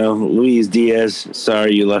 Luis Diaz.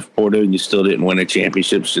 Sorry you left Porto and you still didn't win a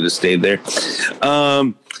championship. Should have stayed there.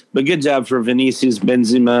 But good job for Vinicius,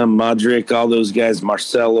 Benzema, Modric, all those guys,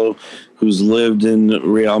 Marcelo, who's lived in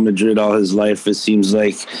Real Madrid all his life. It seems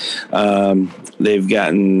like they've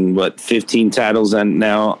gotten, 15 titles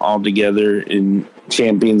now altogether in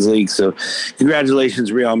Champions League. So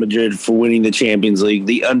congratulations, Real Madrid, for winning the Champions League.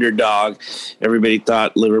 The underdog. Everybody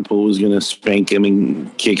thought Liverpool was going to spank him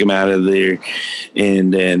and kick him out of there.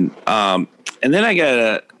 And then I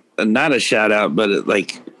got not a shout out, but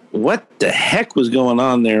what the heck was going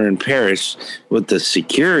on there in Paris with the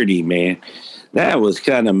security, man? That was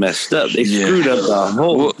kind of messed up. They screwed up the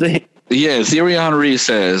whole thing. Yeah, Thierry Henry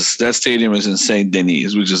says that stadium is in Saint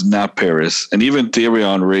Denis, which is not Paris. And even Thierry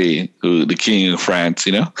Henry, who the king of France,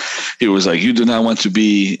 he was like, you do not want to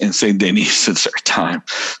be in Saint Denis at a certain time.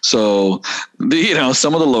 So,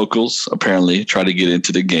 some of the locals apparently try to get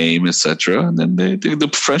into the game, etc. And then the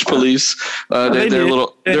French police, they're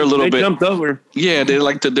a little bit jumped over. Yeah, they're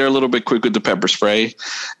a little bit quick with the pepper spray,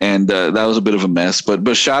 and that was a bit of a mess. But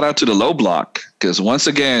shout out to the low block, because once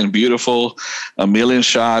again, beautiful, a million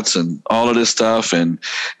shots and all of this stuff. And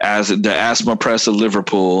as the asthma press of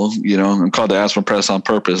Liverpool, I'm called the asthma press on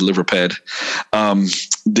purpose, Liverped,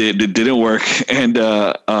 they didn't work. And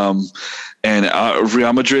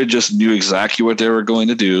Real Madrid just knew exactly what they were going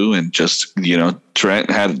to do. And just, Trent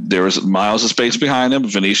there was miles of space behind him.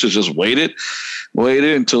 Vinicius just waited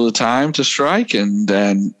until the time to strike. And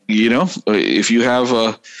then, if you have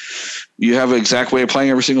an exact way of playing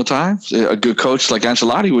every single time. A good coach like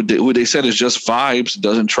Ancelotti, who they said is just vibes,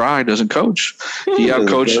 doesn't try, doesn't coach. He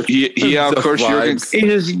outcoached Jurgen.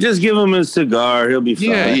 He just give him a cigar, he'll be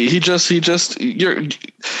fine.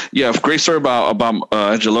 Yeah, great story about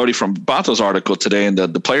Ancelotti from Bato's article today in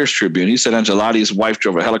the Players Tribune. He said Ancelotti's wife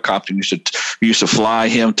drove a helicopter and used to fly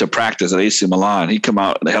him to practice at AC Milan. He'd come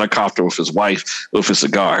out in the helicopter with his wife with a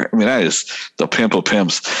cigar. I mean, that is the pimp of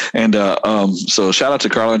pimps. And so shout out to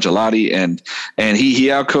Carlo Ancelotti. And he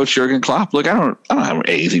outcoached Jurgen Klopp. Look, I don't have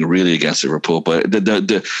anything really against Liverpool, but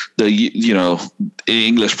the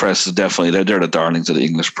English press is definitely they're the darlings of the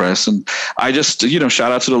English press. And I just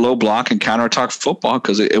shout out to the low block and counterattack football,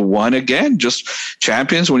 because it won again. Just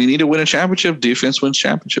champions. When you need to win a championship, defense wins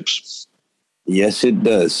championships. Yes, it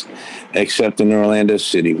does. Except in Orlando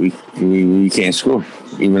City, we can't score.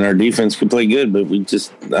 Even our defense can play good, but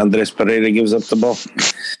Andres Pereira gives up the ball.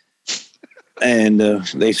 And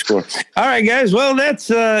they score. All right, guys. Well,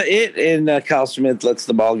 that's it. And Kyle Smith lets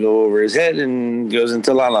the ball go over his head and goes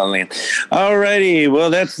into La La Land. All righty.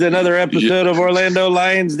 Well, that's another episode of Orlando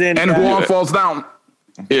Lions Den. And Juan falls down.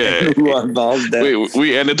 Yeah.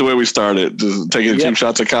 We ended the way we started. Just taking 2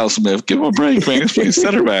 shots at Kyle Smith. Give him a break, man. He's playing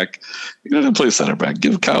center back. He doesn't play center back.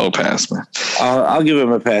 Give Kyle a pass, man. I'll give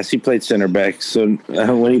him a pass. He played center back. So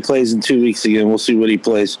when he plays in 2 weeks again, we'll see what he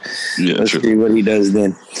plays. Yeah, Let's see what he does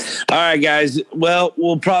then. All right, guys. Well,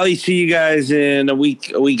 we'll probably see you guys in a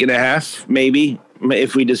week and a half, maybe.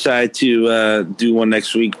 If we decide to do one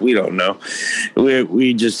next week, we don't know.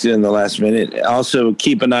 We just in the last minute. Also,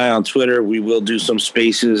 keep an eye on Twitter. We will do some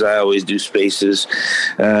spaces. I always do spaces.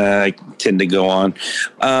 I tend to go on.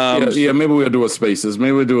 Maybe we'll do a spaces.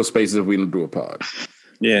 Maybe we'll do a spaces if we don't do a pod.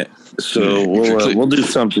 Yeah. So we'll do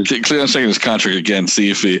something. Cleon's taking his contract again.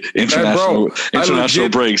 See if the international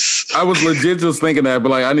breaks. I was legit just thinking that,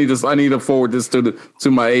 but I need to forward this to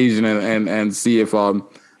my agent and see if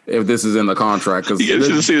this is in the contract, because you get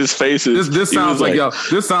to see his faces. This sounds like y'all.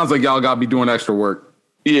 This sounds like y'all got to be doing extra work.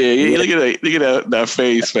 Yeah. Look at that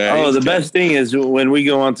face, man. Oh, the best thing is when we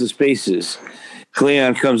go on to Spaces,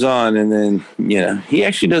 Cleon comes on, and then he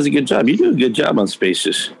actually does a good job. You do a good job on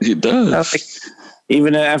Spaces. He does.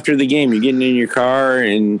 Even after the game, you're getting in your car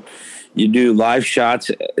and you do live shots.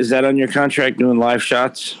 Is that on your contract? Doing live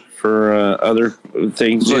shots for other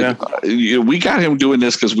things? Look, we got him doing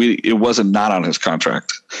this because it wasn't not on his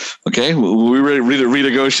contract. Okay, we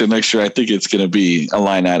renegotiate next year. I think it's going to be a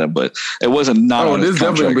line item, but it wasn't not on his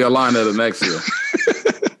contract. This definitely going to be a line item next year.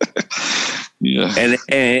 Yeah,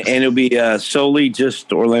 and it'll be solely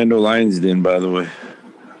just Orlando Lions Den, by the way.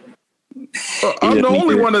 I'm the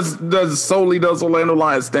only one that solely does Orlando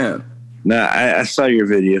Lions Den. Nah, I saw your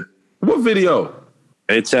video. What video?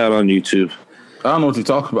 It's out on YouTube. I don't know what you're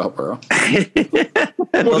talking about, bro. What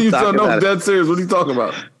are you talking about? No, dead serious. What are you talking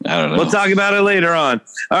about? I don't know. We'll talk about it later on.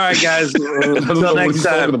 All right, guys. Until next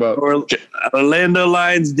time. Orlando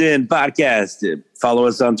Lions Den podcast. Follow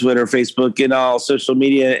us on Twitter, Facebook, and all social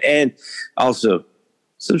media. And also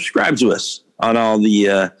subscribe to us on all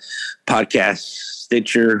the podcasts,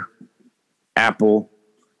 Stitcher, Apple,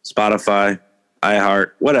 Spotify,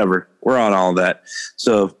 iHeart, whatever. We're on all that.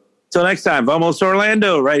 So till next time, Vamos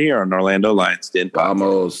Orlando, right here on Orlando Lions Den.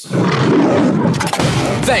 Vamos.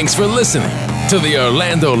 Thanks for listening to the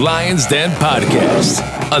Orlando Lions Den podcast.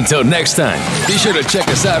 Until next time, be sure to check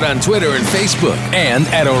us out on Twitter and Facebook and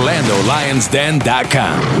at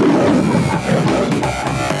OrlandoLionsDen.com.